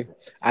say,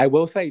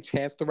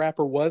 Chance the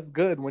Rapper was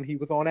good when he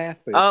was on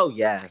acid. Oh,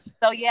 yes.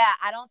 So, yeah,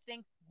 I don't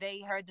think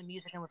they heard the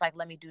music and was like,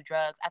 let me do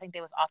drugs. I think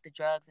they was off the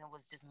drugs and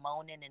was just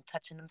moaning and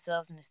touching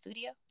themselves in the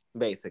studio.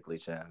 Basically,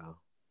 child.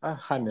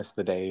 I miss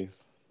the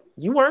days.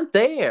 You weren't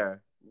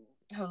there.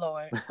 Oh,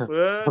 Lord.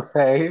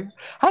 Okay.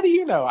 How do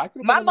you know? I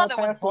could. My mother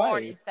was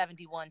born in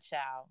 71,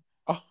 child.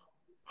 Oh.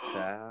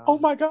 Child. Oh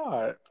my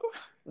God.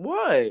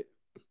 What?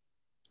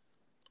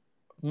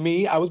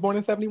 Me? I was born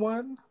in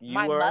 71?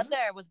 My mother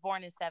was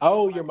born in 71.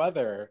 Oh, your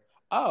mother.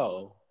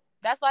 Oh.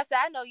 That's why I said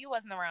I know you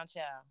wasn't around,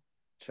 child.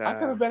 I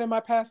could have been in my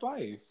past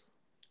life.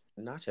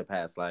 Not your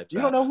past life, child.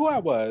 You don't know who I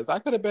was. I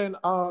could have been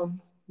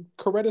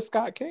Coretta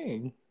Scott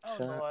King. Oh,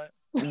 Lord.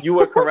 You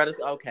were Coretta.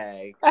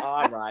 Okay.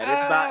 All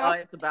right.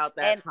 It's about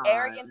that and time. And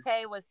Arrogant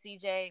Tay was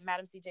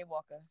Madam CJ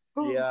Walker.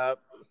 Yep.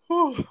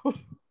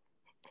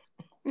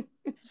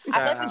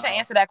 I think we should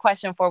answer that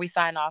question before we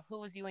sign off.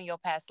 Who was you in your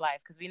past life?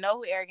 Because we know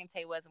who Arrogant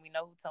Tay was and we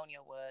know who Tonio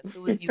was.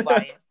 Who was you,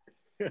 Wyatt?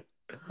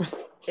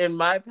 In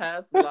my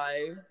past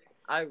life,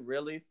 I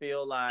really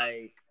feel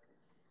like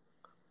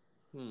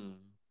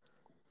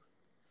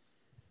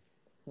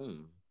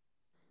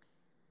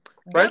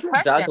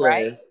Frederick Douglass.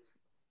 Right?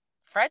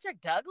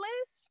 Frederick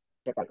Douglass?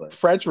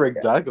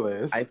 Frederick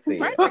Douglass. I see.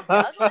 Frederick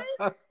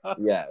Douglass?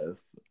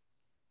 Yes.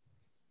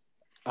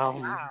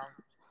 Wow.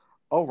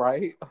 All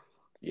right.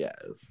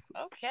 Yes.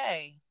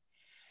 Okay.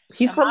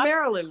 He's from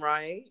Maryland,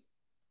 right?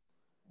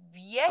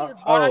 Yeah, he was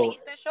born on the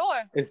Eastern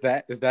Shore. Is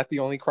that the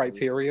only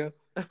criteria?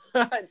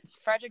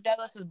 Frederick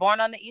Douglass was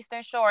born on the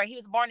Eastern Shore. He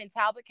was born in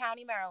Talbot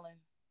County, Maryland.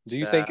 Do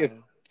you think if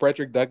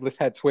Frederick Douglass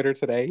had Twitter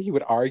today, he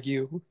would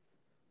argue?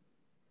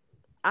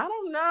 I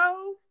don't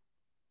know.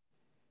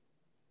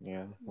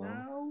 Yeah. Well.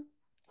 No.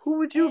 Who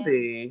would you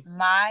be?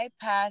 My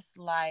past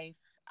life,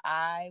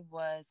 I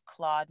was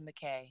Claude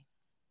McKay.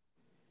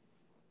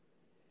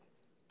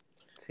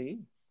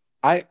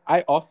 I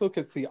also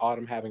could see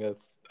Autumn having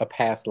a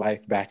past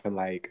life back in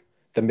like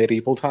the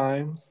medieval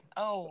times.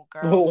 Oh,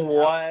 girl.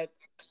 What?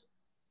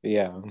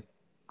 Yeah.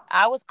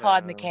 I was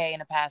Claude McKay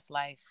in a past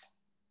life.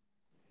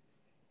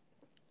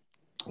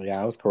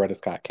 Yeah, I was Coretta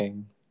Scott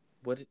King.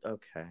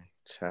 Okay,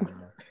 child.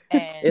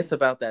 It's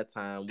about that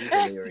time. We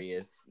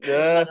delirious.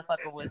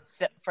 Motherfucker was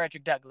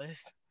Frederick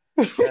Douglass.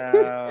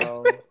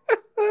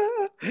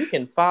 You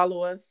can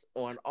follow us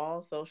on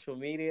all social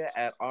media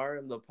at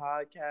RM the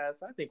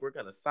Podcast. I think we're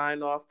gonna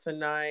sign off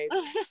tonight.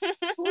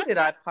 Who did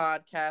I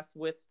podcast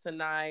with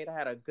tonight? I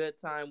had a good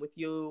time with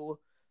you,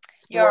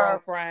 your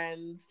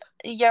friends.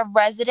 Your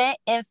resident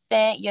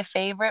infant, your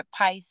favorite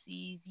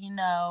Pisces. You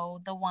know,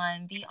 the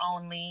one, the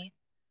only.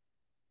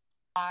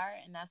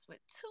 And that's with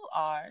 2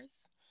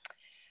 R's.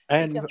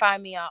 And you can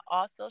find me on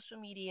all social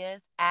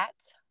medias at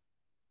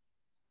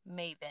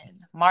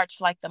Maven.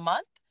 March like the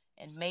month,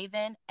 and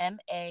Maven,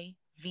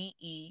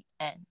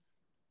 MAVEN.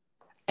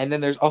 And then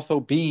there's also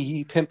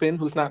B Pimpin,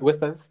 who's not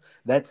with us.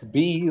 That's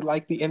B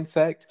like the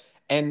insect,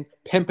 and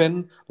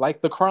Pimpin like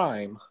the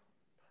crime.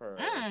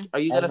 Are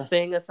you gonna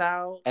sing us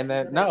out? And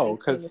then no,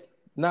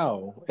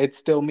 it's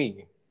still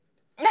me.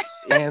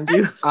 And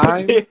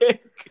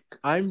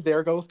I'm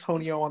There Goes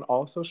Tonio on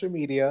all social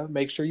media.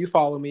 Make sure you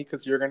follow me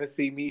because you're going to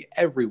see me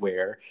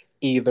everywhere,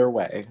 either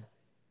way.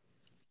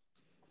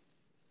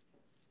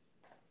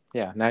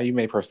 Yeah, now you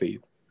may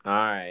proceed. All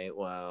right,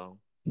 well.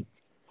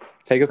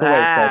 Take us away,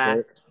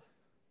 Frederick.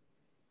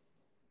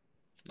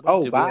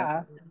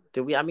 Bye.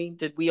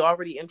 Did we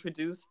already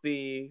introduce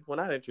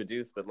not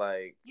introduce, but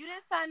like... You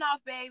didn't sign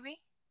off, baby.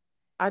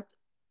 I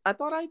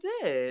thought I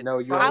did. No,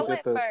 you I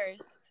went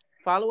first.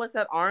 Follow us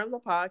at RM the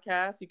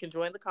Podcast. You can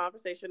join the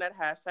conversation at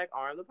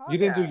 #RM the Podcast. You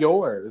didn't do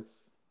yours.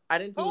 I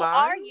didn't do Who mine. Who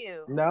are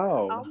you?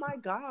 No. Oh my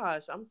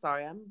gosh. I'm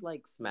sorry. I'm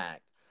like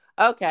smacked.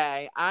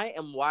 Okay. I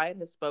am Wyatt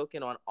Has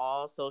Spoken on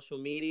all social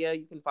media.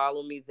 You can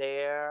follow me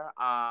there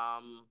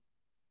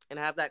and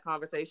have that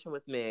conversation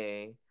with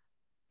me.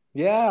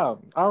 Yeah.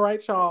 All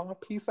right, y'all.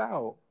 Peace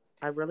out.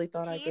 I really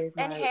thought I gave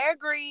and hair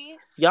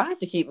grease. Y'all have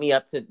to keep me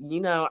up to,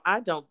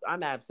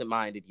 I'm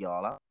absent-minded,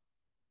 y'all.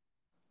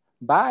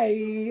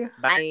 Bye.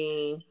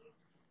 Bye.